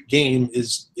great game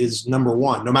is number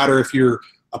one. No matter if you're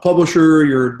a publisher,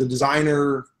 you're the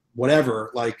designer,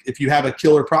 whatever, like if you have a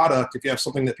killer product, if you have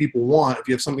something that people want, if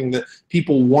you have something that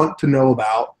people want to know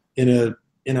about in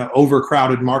an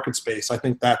overcrowded market space, I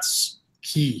think that's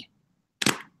key.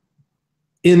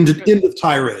 End of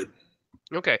tirade.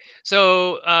 Okay,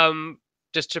 so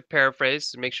just to paraphrase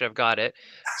to make sure I've got it.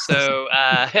 So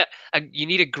you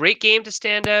need a great game to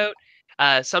stand out.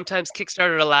 Sometimes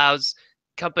Kickstarter allows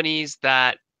companies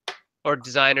or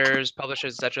designers,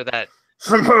 publishers, etc., that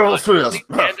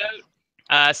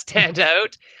stand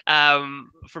out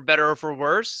for better or for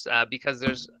worse, because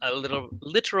there's a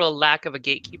literal lack of a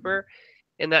gatekeeper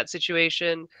in that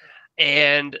situation,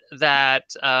 and that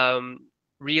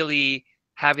really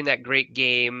having that great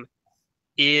game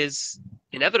is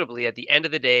inevitably at the end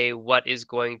of the day what is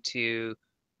going to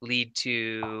lead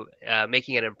to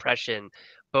making an impression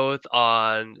both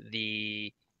on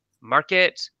the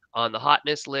market, on the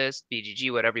hotness list,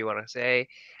 BGG, whatever you want to say,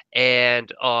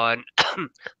 and on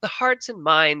the hearts and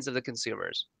minds of the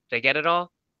consumers. Did I get it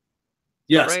all?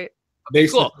 Yes. Right?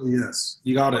 Basically, cool. Yes.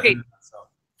 You got it.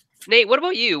 Nate, what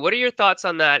about you? What are your thoughts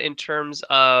on that in terms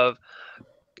of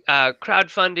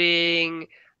crowdfunding,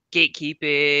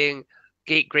 gatekeeping,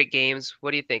 great games?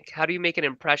 What do you think? How do you make an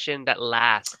impression that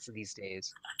lasts these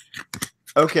days?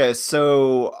 Okay,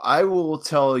 so I will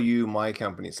tell you my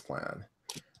company's plan.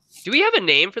 Do we have a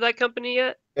name for that company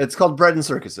yet? It's called Bread and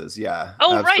Circuses, yeah.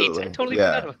 Oh, absolutely. Right. I totally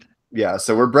forgot about that. Yeah,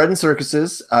 so we're Bread and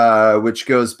Circuses, which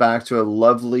goes back to a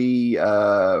lovely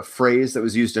phrase that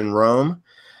was used in Rome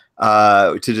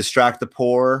to distract the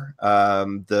poor.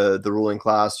 The ruling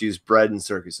class used bread and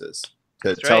circuses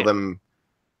to tell them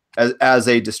as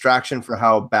a distraction for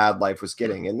how bad life was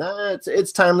getting. And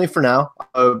it's timely for now.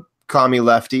 Commie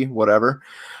lefty, whatever.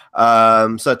 So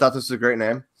I thought this was a great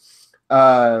name.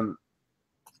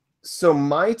 So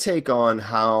my take on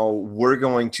how we're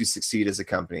going to succeed as a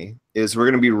company is we're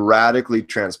going to be radically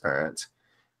transparent.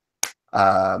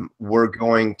 We're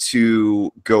going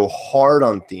to go hard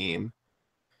on theme,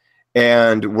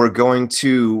 and we're going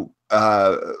to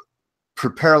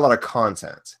prepare a lot of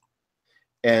content.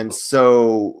 And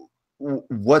so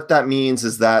what that means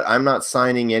is that I'm not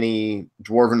signing any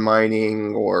dwarven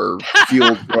mining or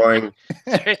field growing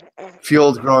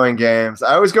games.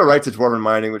 I always go right to dwarven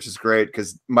mining, which is great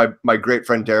because my great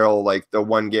friend Daryl, like the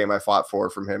one game I fought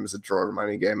from him is a dwarven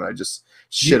mining game, and I just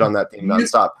shit on that theme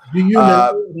nonstop. Do you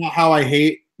know how I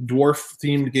hate dwarf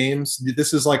themed games?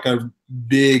 This is like a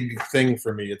big thing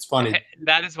for me. It's funny.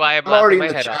 That is why I'm laughing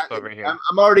my head off over here.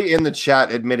 I'm already in the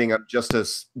chat admitting I'm just a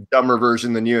dumber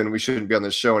version than you, and we shouldn't be on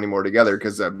this show anymore together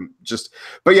because I'm just.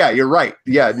 But yeah, you're right.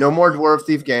 Yeah, no more dwarf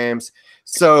thief games.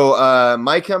 So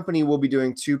my company will be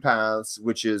doing two paths,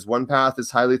 which is one path is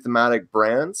highly thematic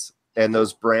brands, and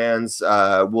those brands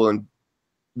will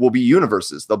be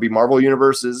universes. They'll be Marvel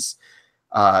universes,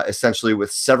 essentially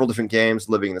with several different games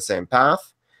living in the same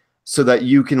path, so that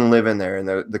you can live in there, and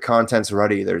the content's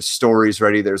ready. There's stories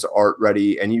ready. There's art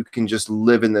ready, and you can just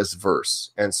live in this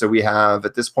verse. And so we have,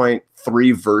 at this point,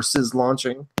 3 verses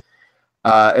launching.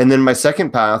 And then my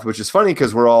second path, which is funny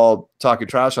because we're all talking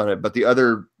trash on it, but the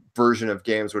other version of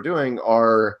games we're doing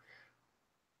are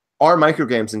micro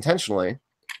games intentionally.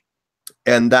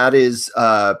 And that is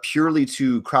purely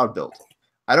to crowd build.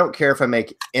 I don't care if I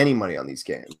make any money on these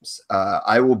games.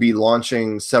 I will be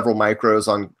launching several micros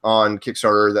on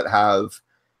Kickstarter that have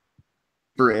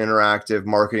super interactive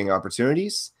marketing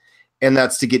opportunities, and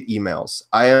that's to get emails.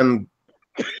 I am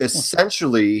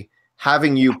essentially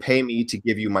having you pay me to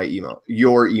give you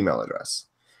your email address,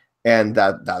 and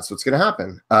that's what's going to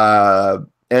happen.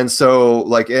 And so,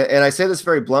 and I say this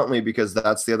very bluntly because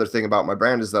that's the other thing about my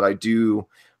brand is that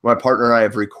my partner and I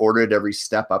have recorded every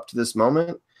step up to this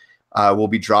moment. We'll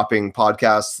be dropping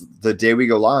podcasts the day we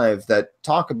go live that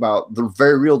talk about the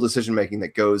very real decision-making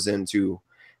that goes into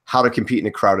how to compete in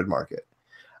a crowded market.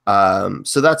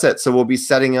 So that's it. So we'll be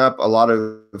setting up a lot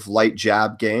of light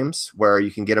jab games where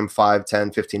you can get them $5,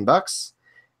 $10, $15.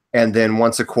 And then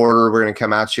once a quarter, we're going to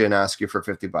come at you and ask you for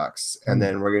 $50. And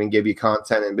then we're going to give you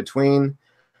content in between.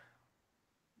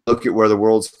 Look at where the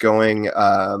world's going.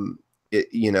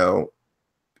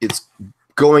 It's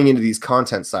going into these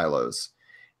content silos.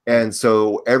 And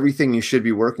so everything you should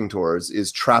be working towards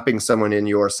is trapping someone in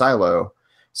your silo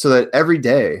so that every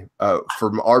day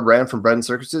from our brand, from Bread and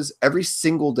Circuses, every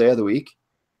single day of the week,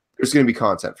 there's going to be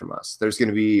content from us. There's going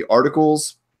to be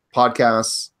articles,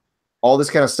 podcasts, all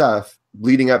this kind of stuff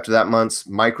leading up to that month's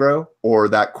micro or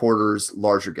that quarter's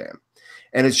larger game.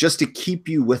 And it's just to keep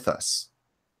you with us.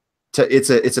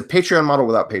 It's a Patreon model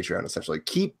without Patreon, essentially.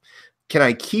 Can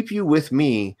I keep you with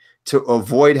me to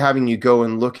avoid having you go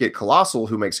and look at Colossal,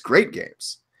 who makes great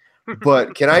games?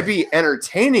 But can I be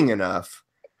entertaining enough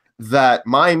that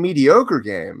my mediocre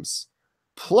games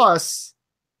plus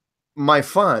my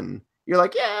fun, you're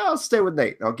like, yeah, I'll stay with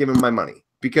Nate. I'll give him my money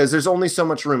because there's only so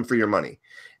much room for your money.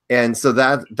 And so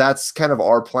that's kind of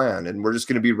our plan. And we're just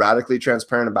going to be radically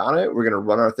transparent about it. We're going to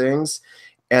run our things.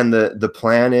 And the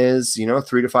plan is,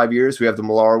 3 to 5 years, we have the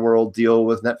Malar World deal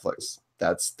with Netflix.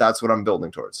 That's what I'm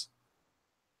building towards.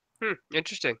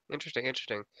 Interesting.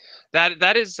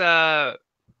 That is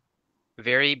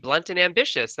very blunt and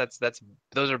ambitious.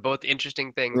 Those are both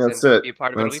interesting things. That's it. Be a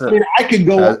part of it. I mean, I could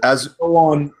go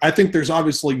on. I think there's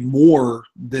obviously more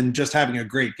than just having a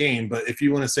great game, but if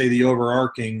you want to say the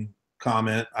overarching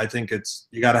comment, I think it's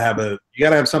you got to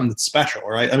have something that's special,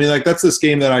 right? I mean, like that's this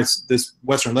game this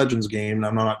Western Legends game.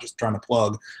 I'm not just trying to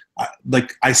plug.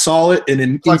 I saw it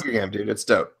and plug your game, dude. It's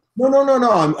dope.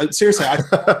 No. I'm seriously.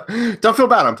 Don't feel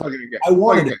bad. I'm plugging your game. I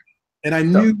wanted it, and I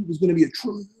knew it was going to be a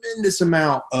tremendous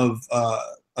amount of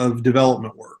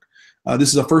development work. This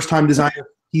is a first-time designer.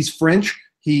 He's French.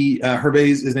 His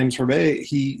name's Hervé.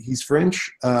 He's French,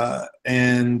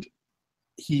 and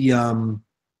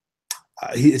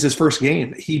it's his first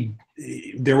game.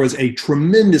 There was a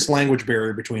tremendous language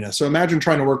barrier between us. So imagine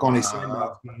trying to work on a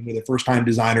sandbox game with a first-time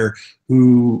designer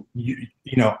who,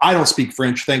 I don't speak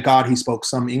French. Thank God he spoke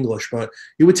some English, but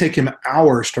it would take him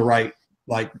hours to write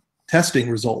like testing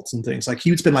results and things. Like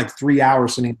he would spend like 3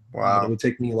 hours sitting. Wow. It would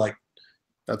take me like.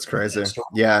 That's crazy.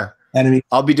 Yeah. And I mean,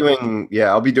 I'll be doing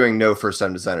no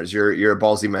first-time designers. You're a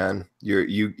ballsy man.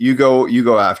 You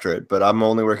go after it, but I'm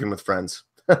only working with friends.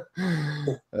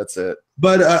 That's it.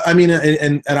 But I mean,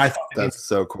 and I thought that's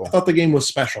so cool. I thought the game was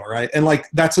special, right? And like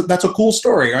that's a cool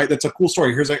story, right? That's a cool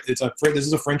story. This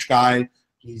is a French guy.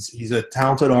 He's a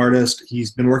talented artist.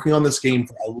 He's been working on this game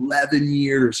for 11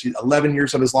 years. 11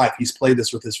 years of his life, he's played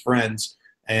this with his friends,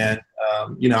 And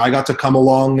I got to come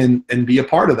along and be a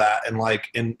part of that,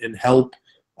 and help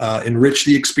enrich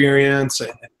the experience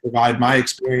and provide my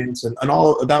experience, and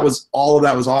all of that was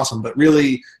awesome. But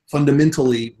really,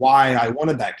 fundamentally, why I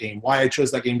wanted that game, why I chose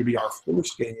that game to be our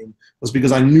first game, was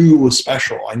because I knew it was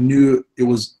special. I knew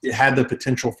it had the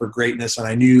potential for greatness, and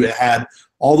I knew it had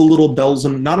all the little bells,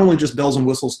 and not only just bells and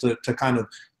whistles to kind of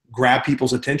grab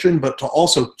people's attention, but to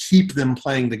also keep them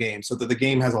playing the game, so that the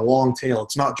game has a long tail.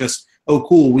 It's not just, oh,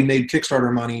 cool, we made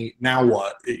Kickstarter money, now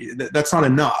what? That's not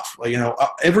enough.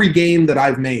 Every game that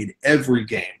I've made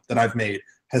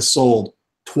has sold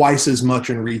twice as much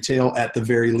in retail at the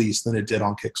very least than it did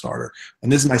on Kickstarter.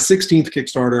 And this is my 16th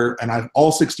Kickstarter, and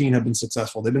all 16 have been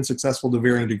successful. They've been successful to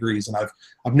varying degrees, and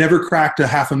I've never cracked a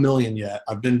 500,000 yet.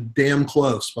 I've been damn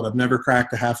close, but I've never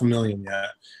cracked a 500,000 yet.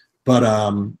 But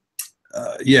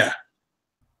yeah.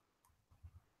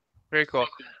 Very cool.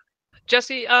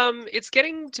 Jesse, it's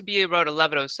getting to be about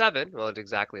 11:07. Well, it's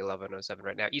exactly 11:07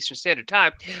 right now, Eastern Standard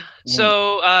Time.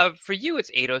 So for you,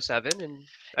 it's 8:07, and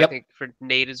I think for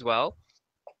Nate as well.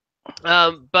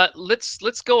 But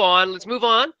let's go on. Let's move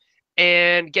on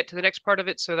and get to the next part of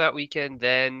it, so that we can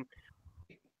then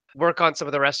work on some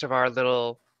of the rest of our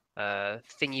little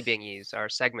thingy bingies, our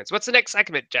segments. What's the next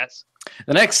segment, Jess?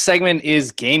 The next segment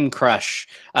is Game Crush.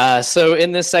 So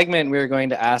in this segment, we're going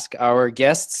to ask our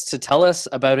guests to tell us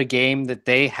about a game that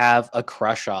they have a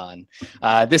crush on.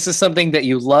 This is something that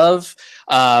you love,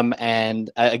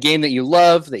 and a game that you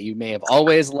love that you may have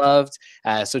always loved.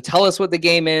 So tell us what the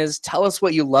game is. Tell us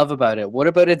what you love about it. What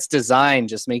about its design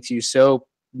just makes you so,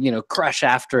 crush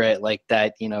after it, like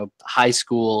that, high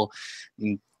school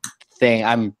thing.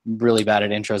 I'm really bad at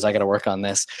intros. I got to work on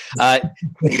this. And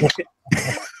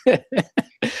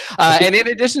in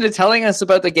addition to telling us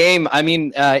about the game,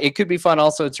 it could be fun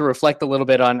also to reflect a little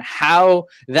bit on how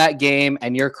that game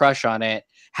and your crush on it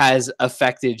has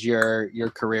affected your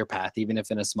career path, even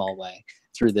if in a small way,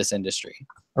 through this industry.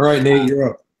 All right, Nate,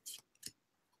 you're up.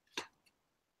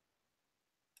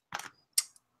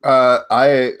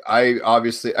 I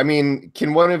obviously,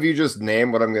 can one of you just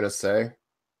name what I'm going to say?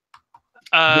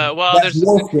 Well,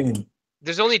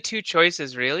 there's only two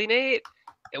choices, really, Nate.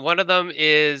 One of them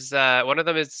is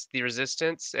the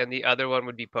Resistance, and the other one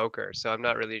would be Poker. So I'm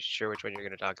not really sure which one you're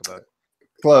going to talk about.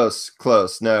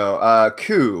 Close. No,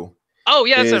 Coup. Oh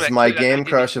yeah, that's is my game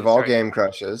crush of all game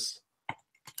crushes.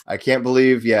 I can't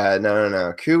believe. Yeah,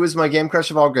 no. Coup is my game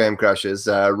crush of all game crushes.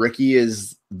 Ricky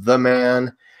is the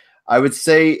man. I would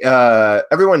say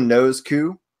everyone knows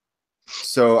Coup,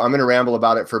 so I'm going to ramble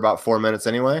about it for about 4 minutes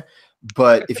anyway.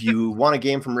 But if you want a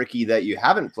game from Ricky that you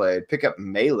haven't played, pick up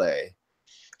Melee,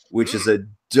 which is a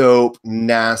dope,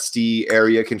 nasty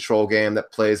area control game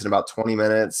that plays in about 20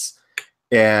 minutes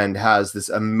and has this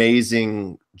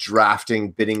amazing drafting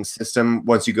bidding system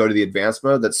once you go to the advanced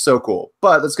mode. That's so cool.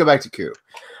 But let's go back to Coup.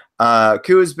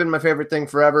 Coup has been my favorite thing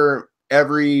forever.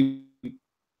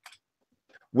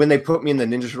 When they put me in the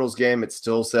Ninja Turtles game, it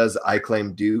still says I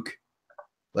claim Duke,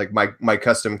 like my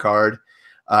custom card.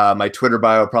 My Twitter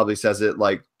bio probably says it.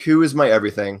 Like, Coup is my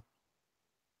everything.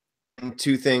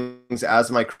 Two things: as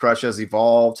my crush has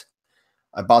evolved,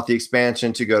 I bought the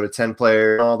expansion to go to 10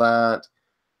 player and all that.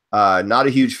 Not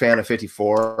a huge fan of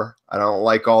 54. I don't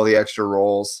like all the extra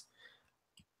rolls.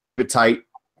 Keep it tight.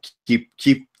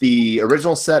 Keep the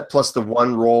original set plus the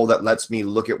one roll that lets me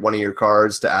look at one of your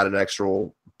cards to add an extra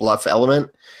bluff element.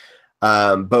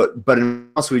 But in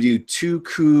house we do 2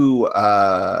 Coup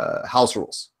house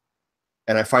rules.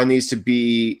 And I find these to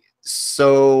be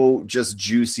so just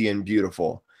juicy and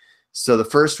beautiful. So the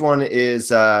first one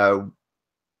is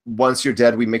once you're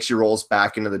dead, we mix your rolls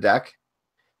back into the deck.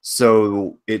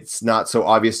 So it's not so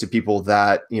obvious to people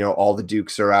that, all the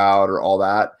dukes are out or all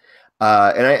that.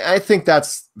 And I think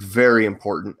that's very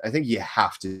important. I think you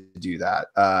have to do that.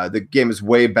 The game is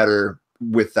way better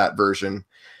with that version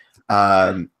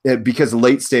because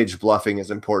late stage bluffing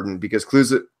is important, because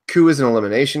Coup is an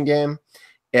elimination game.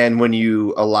 And when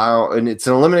you allow, and it's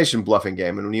an elimination bluffing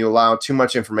game, and when you allow too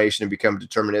much information to become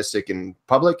deterministic in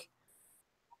public,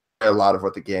 a lot of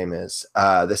what the game is.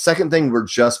 The second thing we're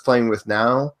just playing with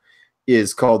now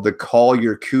is called the Call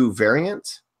Your Coup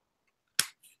variant.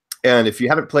 And if you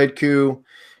haven't played Coup,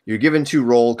 you're given 2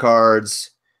 roll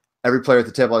cards. Every player at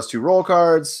the table has 2 roll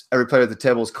cards. Every player at the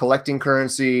table is collecting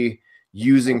currency,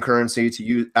 using currency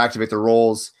to activate the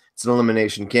rolls. It's an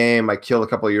elimination game. I kill a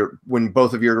couple of when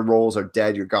both of your rolls are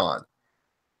dead, you're gone.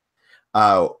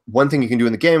 One thing you can do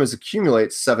in the game is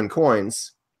accumulate 7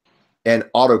 coins and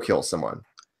auto kill someone.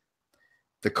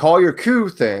 The Call Your Coup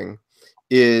thing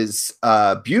is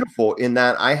beautiful in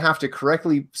that I have to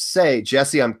correctly say,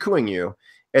 Jesse, I'm cooing you.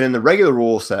 And in the regular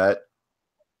rule set,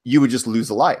 you would just lose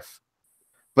a life.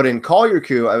 But in Call Your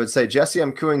Coup, I would say, Jesse,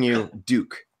 I'm cooing you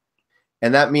Duke.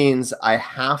 And that means I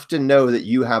have to know that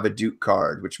you have a Duke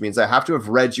card, which means I have to have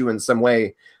read you in some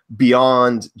way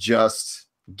beyond just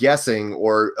guessing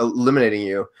or eliminating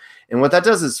you. And what that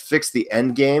does is fix the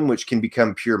end game, which can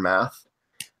become pure math.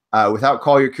 Without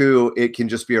Call Your Coup, it can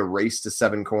just be a race to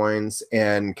 7 coins,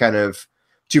 and kind of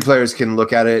 2 players can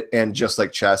look at it, and just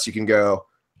like chess, you can go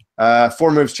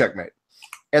 4 moves, checkmate.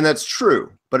 And that's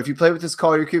true. But if you play with this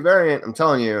Call Your Coup variant, I'm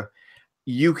telling you,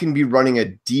 you can be running a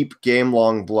deep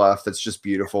game-long bluff that's just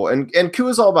beautiful. And Coup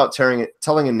is all about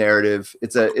telling a narrative.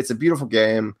 It's a beautiful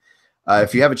game.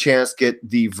 If you have a chance, get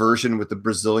the version with the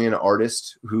Brazilian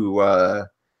artist who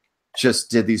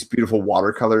just did these beautiful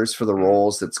watercolors for the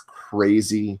rolls. That's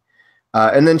crazy.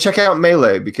 And then check out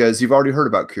Melee, because you've already heard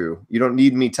about Coup. You don't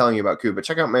need me telling you about Coup, but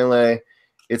check out Melee.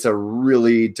 It's a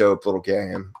really dope little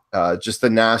game. Just the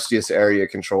nastiest area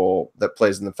control that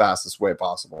plays in the fastest way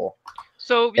possible.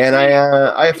 So, and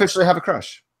I officially have a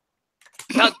crush.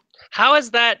 How has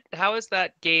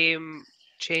that game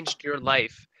changed your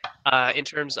life in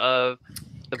terms of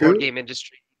the board game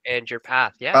industry and your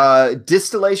path? Yeah.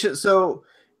 Distillation. So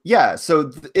yeah.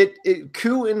 So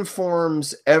Coup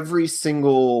informs every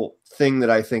single thing that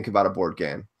I think about a board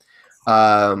game.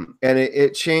 And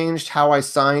it changed how I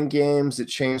sign games. It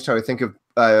changed how I think of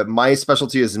my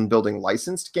specialty is in building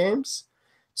licensed games.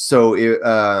 So,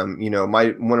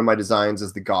 one of my designs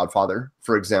is The Godfather,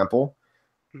 for example.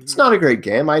 Mm-hmm. It's not a great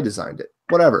game. I designed it,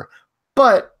 whatever.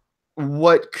 But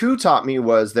what Coup taught me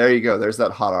was, there you go. There's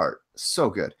that hot art. So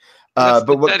good.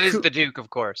 That is the Duke, of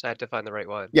course. I had to find the right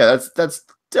one. Yeah, that's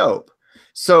dope.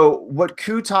 So what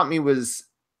Coup taught me was,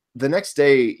 the next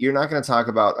day, you're not going to talk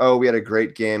about, oh, we had a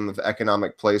great game of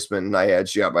economic placement and I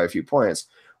edged you out by a few points.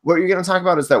 What you're going to talk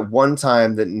about is that one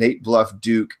time that Nate bluffed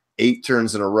Duke 8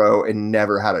 turns in a row and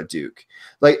never had a Duke.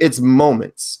 Like, it's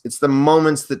moments. It's the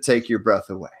moments that take your breath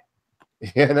away.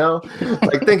 You know,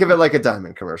 like, think of it like a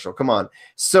diamond commercial. Come on.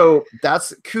 So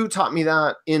that's Coup taught me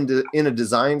that in a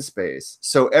design space.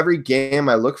 So every game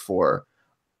I look for,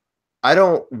 I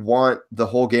don't want the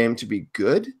whole game to be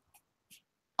good.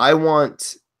 I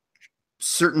want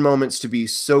certain moments to be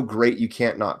so great you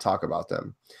can't not talk about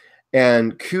them.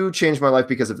 And Coup changed my life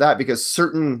because of that, because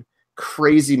certain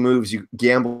crazy moves you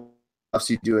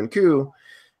do in Coup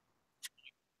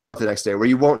the next day, where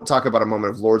you won't talk about a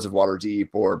moment of Lords of Waterdeep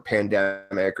or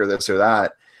pandemic or this or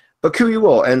that, but Coup you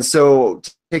will. And so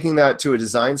taking that to a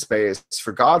design space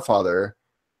for Godfather,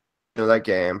 that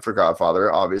game for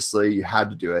Godfather, obviously you had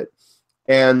to do it.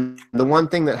 And the one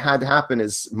thing that had to happen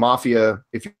is Mafia,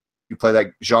 if you play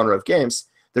that genre of games,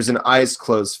 there's an eyes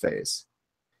closed phase.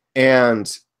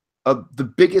 And the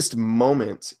biggest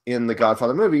moment in the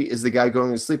Godfather movie is the guy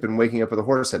going to sleep and waking up with a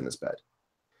horse head in his bed.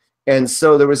 And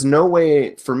so there was no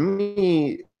way for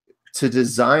me to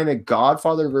design a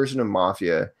Godfather version of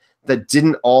Mafia that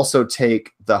didn't also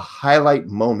take the highlight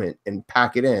moment and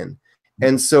pack it in.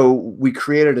 And so we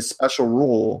created a special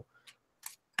rule.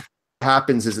 What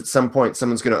happens is, at some point,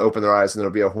 someone's going to open their eyes and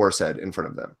there'll be a horse head in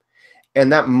front of them.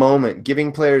 And that moment,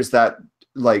 giving players that,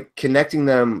 like, connecting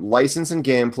them, license and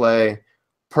gameplay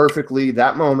perfectly,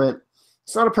 that moment,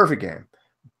 it's not a perfect game,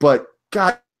 but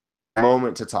God,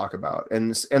 moment to talk about.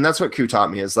 And that's what Coup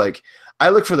taught me, is like, I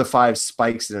look for the 5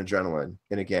 spikes in adrenaline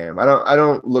in a game. I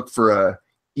don't look for a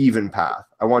even path.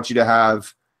 I want you to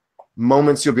have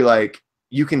moments you'll be like,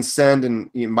 you can send, and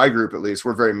in my group at least,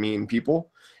 we're very mean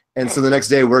people. And so the next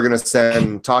day we're going to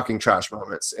send talking trash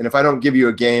moments. And if I don't give you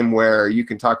a game where you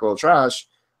can talk a little trash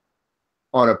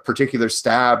on a particular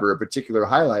stab or a particular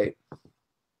highlight,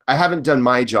 I haven't done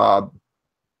my job,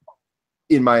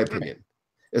 in my opinion,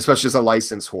 especially as a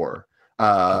licensed horror.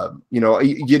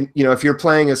 If you're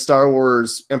playing a Star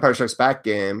Wars Empire Strikes Back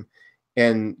game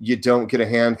and you don't get a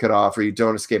hand cut off, or you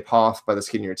don't escape Hoth by the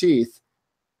skin of your teeth,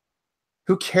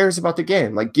 who cares about the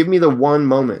game? Like, give me the one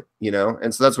moment,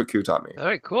 And so that's what Coup taught me. All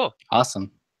right, cool.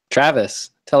 Awesome. Travis,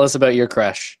 tell us about your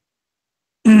crush.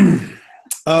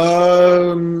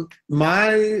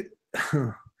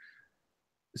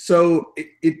 So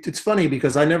it's funny,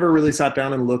 because I never really sat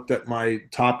down and looked at my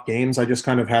top games. I just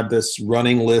kind of had this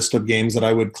running list of games that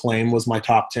I would claim was my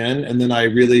top 10. And then I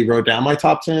really wrote down my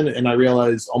top 10, and I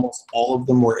realized almost all of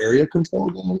them were area control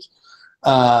games.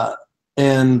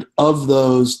 And of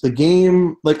those, the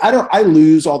game, like, I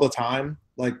lose all the time.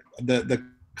 Like, the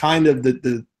kind of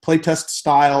the playtest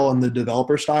style and the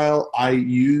developer style I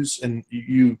use, and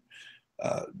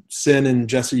Sen and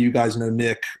Jesse, you guys know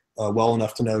Nick well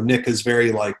enough to know Nick is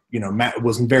very, like,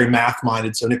 was very math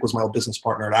minded. So Nick was my old business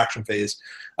partner at Action Phase.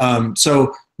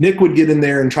 So Nick would get in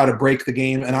there and try to break the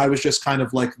game, and I was just kind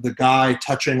of like the guy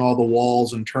touching all the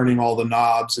walls and turning all the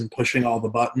knobs and pushing all the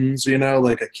buttons, you know,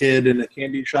 like a kid in a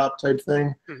candy shop type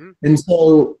thing. And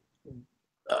so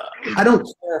I don't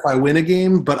care if I win a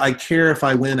game, but I care if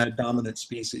I win at dominant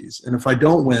species. And if I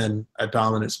don't win at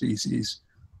dominant species,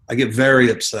 I get very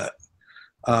upset.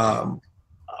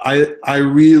 I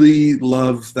really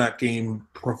love that game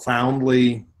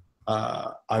profoundly.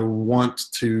 I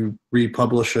want to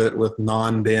republish it with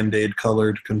non-Band-Aid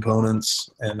colored components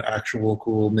and actual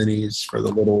cool minis for the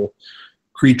little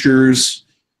creatures.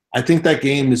 I think that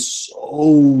game is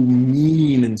so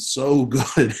mean and so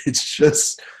good. It's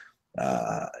just,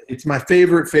 it's my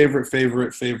favorite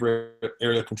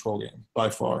area control game by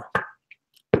far.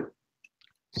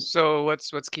 So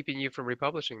what's keeping you from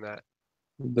republishing that?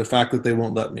 The fact that they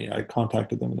won't let me. I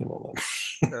contacted them and they won't let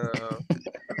me.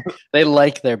 They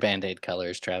like their Band-Aid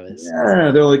colors, Travis.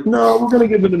 Yeah, they're like, no, we're going to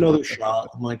give it another shot.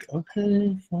 I'm like,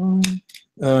 okay, fine.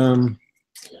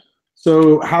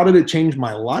 So how did it change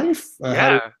my life?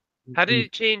 How did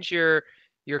it change your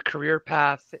career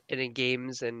path in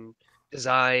games and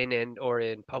design or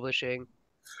in publishing?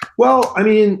 Well, I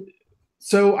mean,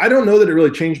 so I don't know that it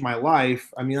really changed my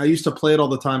life. I mean, I used to play it all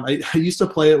the time. I used to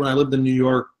play it when I lived in New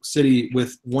York City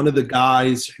with one of the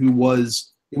guys who was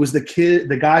 – it was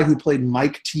the guy who played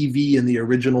Mike TV in the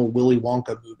original Willy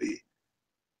Wonka movie.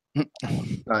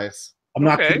 Nice. I'm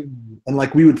not kidding. And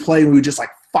like we would play and we would just like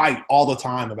fight all the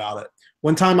time about it.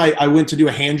 One time I went to do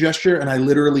a hand gesture and I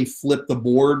literally flipped the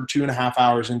board 2.5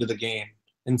 hours into the game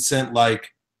and sent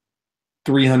like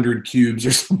 300 cubes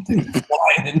or something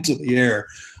flying into the air.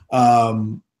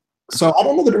 So I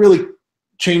don't know that it really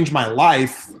changed my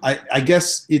life. I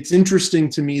guess it's interesting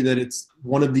to me that it's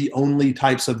one of the only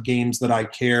types of games that I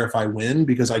care if I win,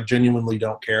 because I genuinely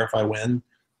don't care if I win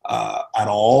at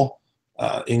all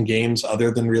in games other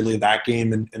than really that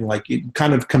game and like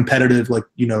kind of competitive, like,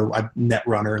 you know,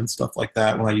 Netrunner and stuff like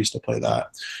that when I used to play that.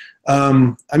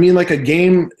 I mean, like a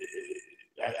game,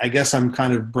 I guess I'm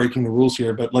kind of breaking the rules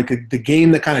here, but like the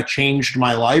game that kind of changed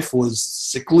my life was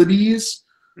Cyclades.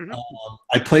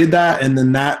 I played that, and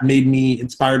then that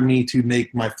inspired me to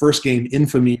make my first game,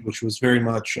 Infamy, which was very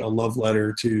much a love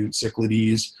letter to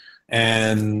Cyclades,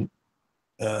 and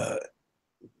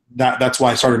that's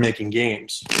why I started making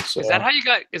games. So, is that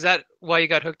why you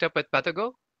got hooked up with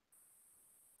Batago?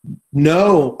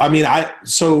 No, I mean,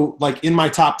 so like in my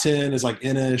top 10 is like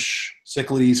Inish,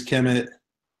 Cyclades, Kemet.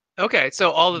 Okay, so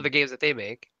all of the games that they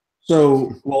make.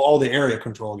 So, well, all the area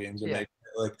control games they make.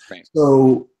 Like, right.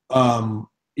 So,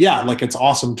 yeah, like it's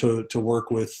awesome to work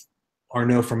with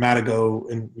Arnaud from Matago,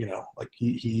 and you know, like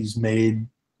he's made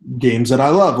games that I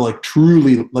love, like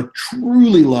truly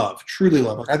love.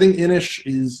 Like, I think Inish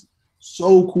is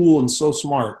so cool and so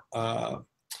smart.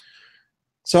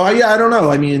 So I don't know.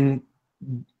 I mean,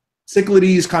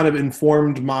 Cyclades kind of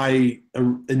informed my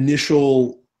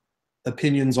initial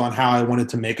opinions on how I wanted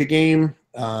to make a game.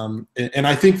 And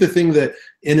I think the thing that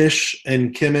Inish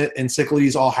and Kemet and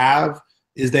Cyclades all have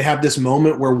is they have this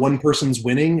moment where one person's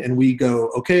winning and we go,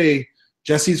 okay,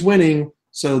 Jesse's winning,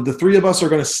 so the three of us are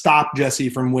going to stop Jesse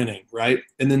from winning, right?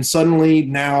 And then suddenly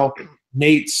now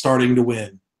Nate's starting to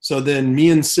win. So then me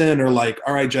and Sen are like,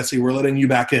 all right, Jesse, we're letting you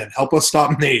back in. Help us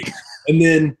stop Nate. And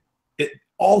then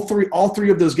all three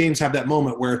of those games have that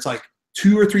moment where it's like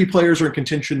 2 or 3 players are in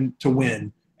contention to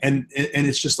win. And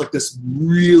it's just like this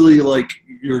really like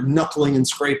you're knuckling and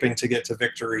scraping to get to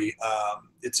victory.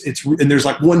 And there's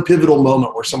like one pivotal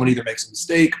moment where someone either makes a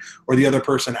mistake or the other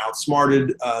person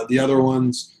outsmarted the other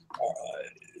ones.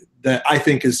 That I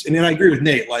think is, and I agree with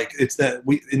Nate. Like it's that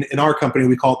we in our company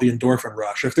we call it the endorphin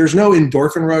rush. If there's no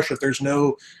endorphin rush, if there's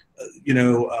no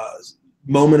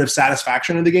moment of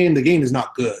satisfaction in the game is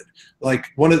not good.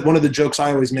 Like one of the jokes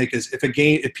I always make is if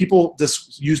people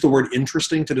just use the word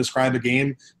interesting to describe a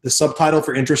game, the subtitle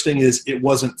for interesting is it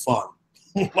wasn't fun.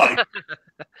 Like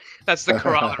that's the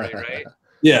corollary, right?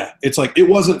 Yeah, it's like it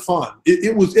wasn't fun.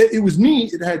 It was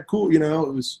neat. It had cool,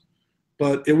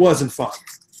 but it wasn't fun.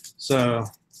 So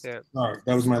yeah, all right,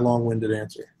 that was my long-winded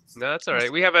answer. No, that's all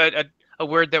right. We have a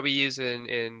word that we use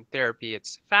in therapy.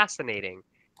 It's fascinating.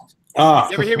 If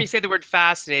you ever hear me say the word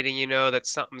fascinating, you know that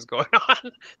something's going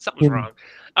on. Something's wrong.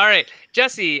 All right,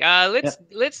 Jesse,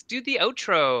 let's do the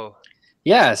outro.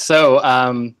 Yeah,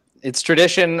 so it's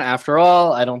tradition after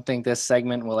all. I don't think this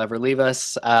segment will ever leave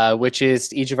us, which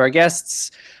is each of our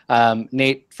guests,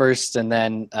 Nate first and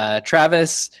then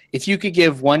Travis. If you could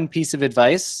give one piece of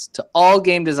advice to all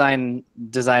game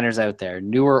designers out there,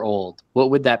 new or old, what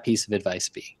would that piece of advice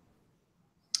be?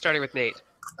 Starting with Nate.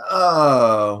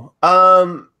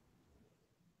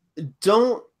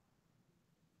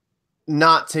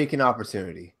 not take an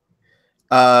opportunity.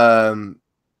 The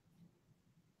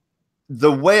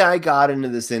way I got into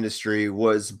this industry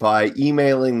was by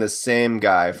emailing the same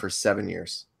guy for 7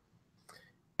 years.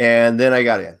 And then I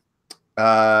got in.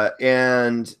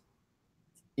 And,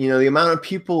 you know, the amount of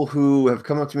people who have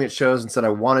come up to me at shows and said, I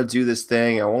want to do this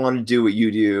thing, I want to do what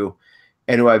you do,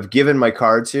 and who I've given my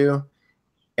card to,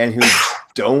 and who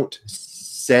don't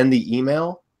send the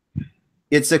email,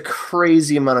 it's a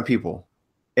crazy amount of people.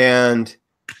 And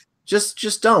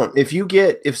just don't.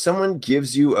 If someone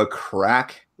gives you a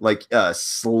crack, like a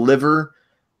sliver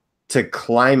to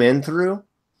climb in through,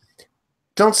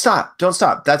 don't stop. Don't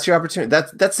stop. That's your opportunity.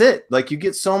 That's it. Like, you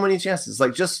get so many chances.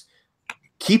 Like, just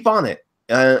keep on it.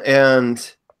 Oh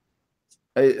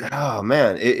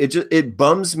man, it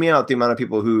bums me out the amount of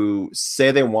people who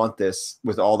say they want this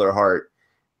with all their heart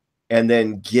and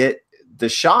then get the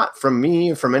shot from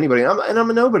me, from anybody. And I'm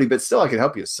a nobody, but still I can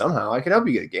help you somehow. I can help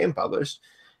you get a game published,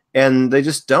 and they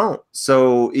just don't.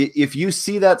 So if you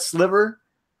see that sliver,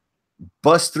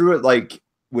 bust through it like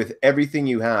with everything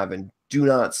you have and do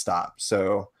not stop.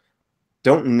 So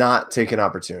don't not take an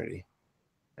opportunity.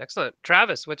 Excellent.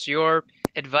 Travis, what's your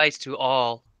advice to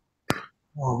all?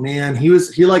 Oh man, he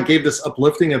like gave this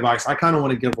uplifting advice. I kind of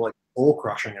want to give like soul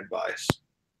crushing advice.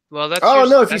 Well, that's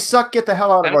if you suck, get the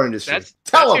hell out of our industry. That's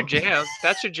your jam.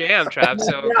 That's your jam, Trav.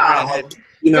 So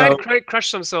yeah, go ahead and crush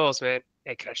some souls, man.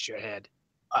 Hey, crush your head.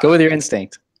 Go with your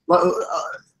instinct.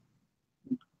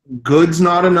 Good's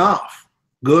not enough.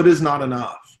 Good is not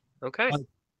enough. Okay. Like,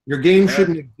 your game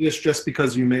shouldn't exist just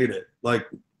because you made it. Like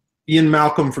Ian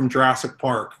Malcolm from Jurassic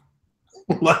Park,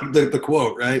 like the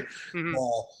quote, right? Mm-hmm.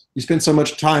 You spend so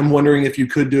much time wondering if you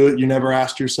could do it, you never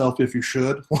asked yourself if you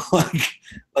should.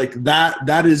 like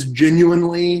that is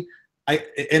genuinely. I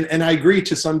agree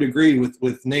to some degree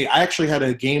with Nate. I actually had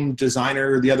a game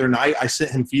designer the other night. I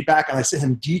sent him feedback, and I sent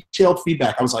him detailed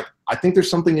feedback. I was like, I think there's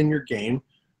something in your game.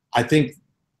 I think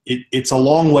it's a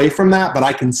long way from that, but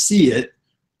I can see it,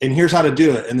 and here's how to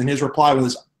do it. And then his reply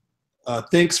was,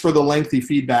 thanks for the lengthy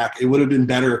feedback. It would have been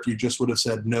better if you just would have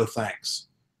said no thanks.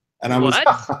 And I was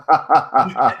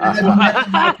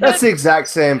that's the exact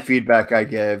same feedback I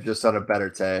gave, just on a better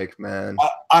take, man.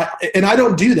 I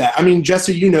don't do that. I mean,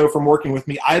 Jesse, you know from working with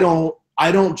me, I don't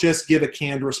just give a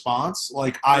canned response.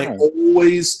 Like, I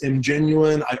always am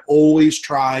genuine. I always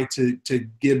try to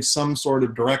give some sort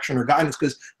of direction or guidance,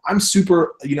 because I'm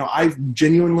super, I've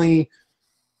genuinely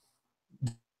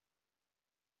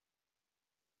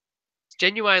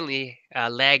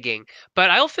lagging, but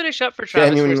I'll finish up for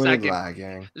Travis for a second.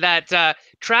 Lagging. That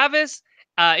Travis,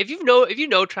 if you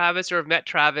know Travis or have met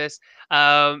Travis,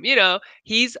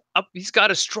 he's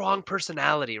got a strong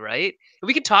personality, right? And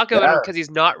we can talk about him because he's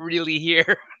not really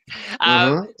here.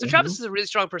 So Travis has a really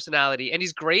strong personality, and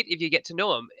he's great if you get to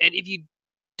know him. And if you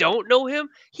don't know him,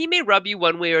 he may rub you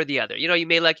one way or the other. You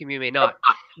may like him, you may not.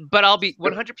 But I'll be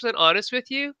 100% honest with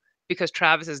you, because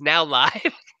Travis is now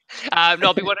live.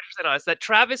 I'll be 100% honest that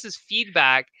Travis's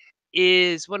feedback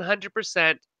is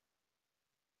 100%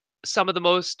 some of the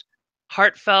most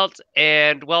heartfelt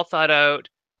and well thought out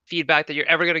feedback that you're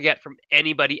ever going to get from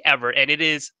anybody ever. And it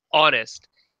is honest,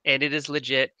 and it is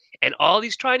legit. And all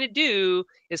he's trying to do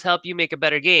is help you make a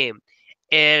better game.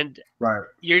 And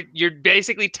you're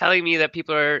basically telling me that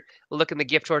people are looking the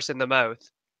gift horse in the mouth.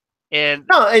 And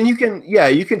you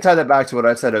can tie that back to what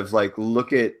I said of like,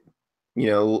 look at,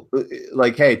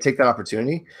 like, hey, take that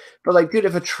opportunity. But like, dude,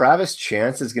 if a Travis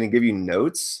Chance is going to give you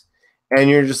notes and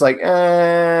you're just like,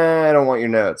 I don't want your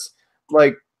notes,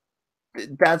 like,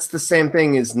 that's the same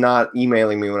thing as not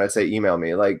emailing me when I say email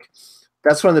me. Like,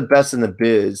 that's one of the best in the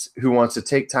biz who wants to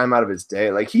take time out of his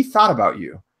day. Like, he thought about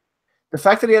you. The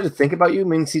fact that he had to think about you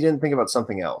means he didn't think about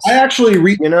something else. I actually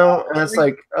and it's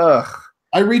like, ugh.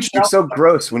 I reached out. It's so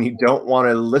gross when you don't want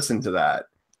to listen to that.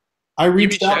 I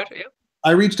reached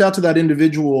out to that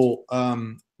individual.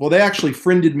 Well, they actually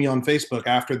friended me on Facebook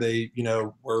after they,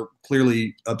 were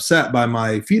clearly upset by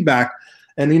my feedback.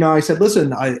 And, I said,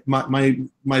 listen,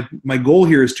 my goal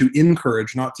here is to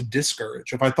encourage, not to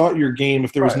discourage. If I thought your game,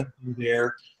 if there was nothing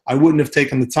there, I wouldn't have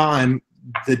taken the time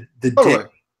the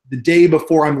day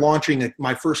before I'm launching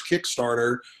my first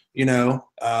Kickstarter,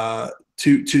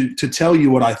 to tell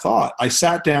you what I thought. I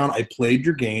sat down, I played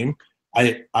your game.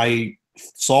 I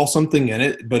saw something in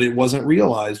it, but it wasn't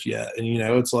realized yet. And,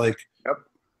 it's like,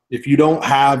 if you don't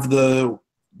have the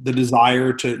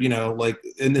desire to,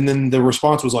 and then the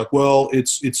response was like, well,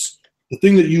 it's the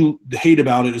thing that you hate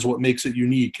about it is what makes it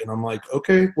unique. And I'm like,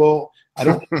 okay, well, I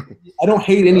don't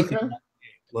hate anything. Okay.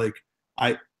 Like,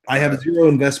 I have zero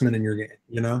investment in your game,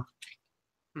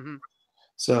 Mm-hmm.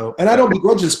 So, and I don't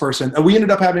begrudge this person. We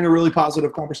ended up having a really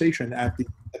positive conversation at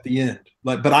the end.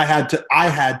 But I had to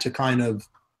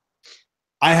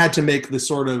make this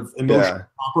sort of emotional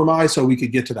compromise so we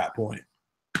could get to that point.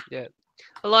 Yeah,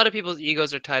 a lot of people's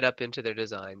egos are tied up into their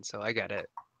design, so I get it.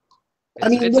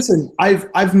 Listen, I've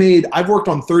worked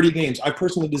on 30 games. I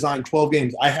personally designed 12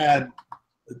 games. I had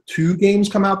 2 games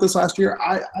come out this last year.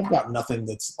 I've got nothing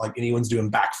that's like anyone's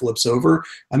doing backflips over.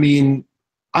 I mean,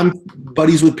 I'm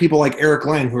buddies with people like Eric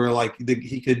Lang, who are like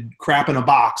he could crap in a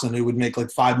box and it would make like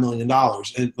 $5 million.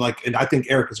 And I think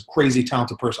Eric is a crazy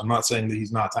talented person. I'm not saying that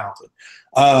he's not talented,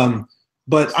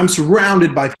 but I'm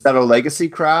surrounded by. Is that a legacy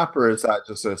crap, or is that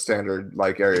just a standard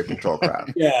like area control crap?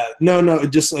 Yeah, no,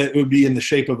 it would be in the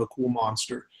shape of a cool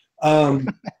monster. Okay,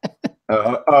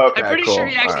 I'm pretty cool. sure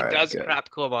he actually does crap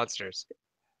cool monsters.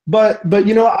 But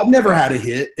I've never had a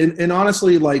hit, and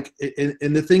honestly, like,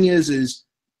 and the thing is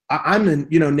I'm in,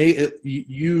 Nate,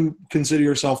 you consider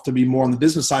yourself to be more on the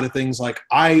business side of things. Like,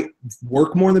 I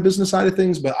work more on the business side of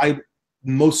things, but I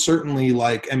most certainly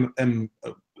am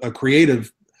a creative.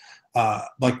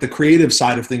 Like, the creative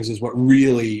side of things is what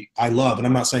really I love. And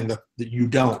I'm not saying that you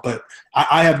don't, but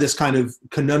I have this kind of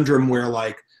conundrum where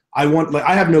like, I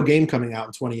have no game coming out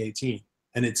in 2018,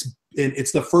 and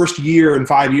it's the first year in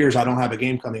 5 years I don't have a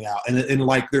game coming out, and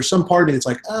like there's some part of me that's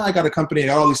like, I got a company, I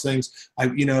got all these things,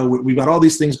 we've got all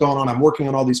these things going on, I'm working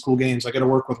on all these cool games, I got to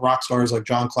work with rock stars like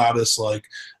John Cloudis, like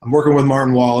I'm working with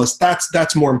Martin Wallace,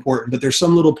 that's more important. But there's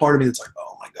some little part of me that's like,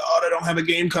 oh my god, I don't have a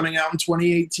game coming out in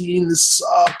 2018, this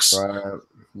sucks.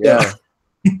 Yeah.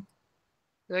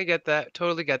 I get that,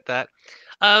 totally get that.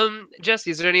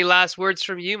 Jesse, is there any last words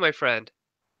from you, my friend?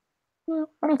 Well,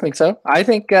 I don't think so. I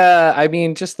think,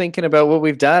 just thinking about what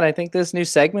we've done, I think this new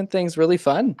segment thing's really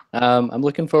fun. I'm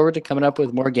looking forward to coming up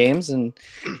with more games and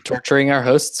torturing our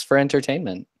hosts for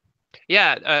entertainment.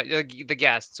 Yeah, the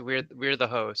guests. We're the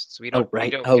hosts. We don't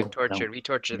get tortured. No. We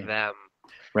torture them.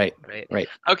 Right.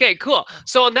 Okay, cool.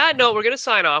 So on that note, we're going to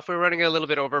sign off. We're running a little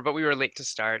bit over, but we were late to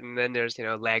start, and then there's,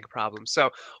 lag problems. So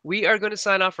we are going to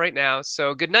sign off right now.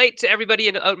 So good night to everybody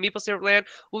in Meeple Syrup Land.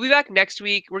 We'll be back next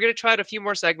week. We're going to try out a few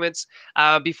more segments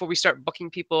before we start booking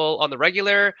people on the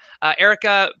regular.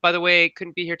 Erica, by the way,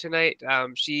 couldn't be here tonight.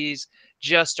 She's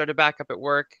just started back up at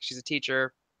work. She's a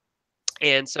teacher,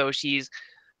 and so she's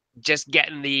just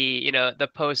getting the, the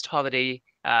post-holiday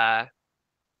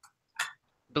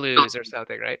blues or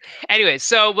something, right? Anyway,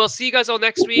 so we'll see you guys all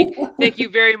next week. Thank you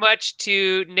very much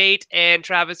to Nate and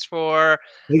Travis for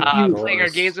playing our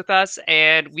games with us,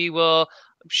 and we will,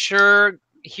 I'm sure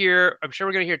we're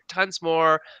going to hear tons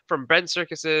more from Brent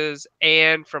Circuses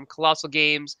and from Colossal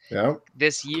Games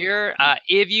this year.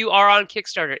 If you are on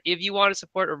Kickstarter, if you want to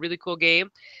support a really cool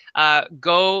game,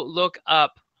 go look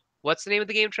up, what's the name of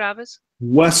the game, Travis?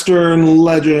 Western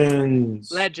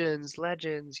Legends. Legends.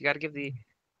 You got to give the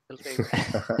thing.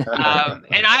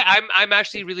 And I'm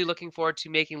actually really looking forward to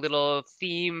making little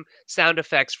theme sound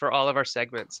effects for all of our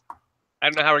segments. I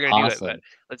don't know how we're gonna do it, but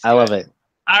let's do it. I love it.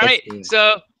 All right.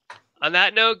 So on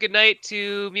that note, good night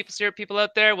to Meeple Syrup people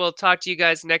out there. We'll talk to you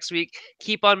guys next week.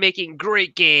 Keep on making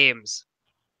great games.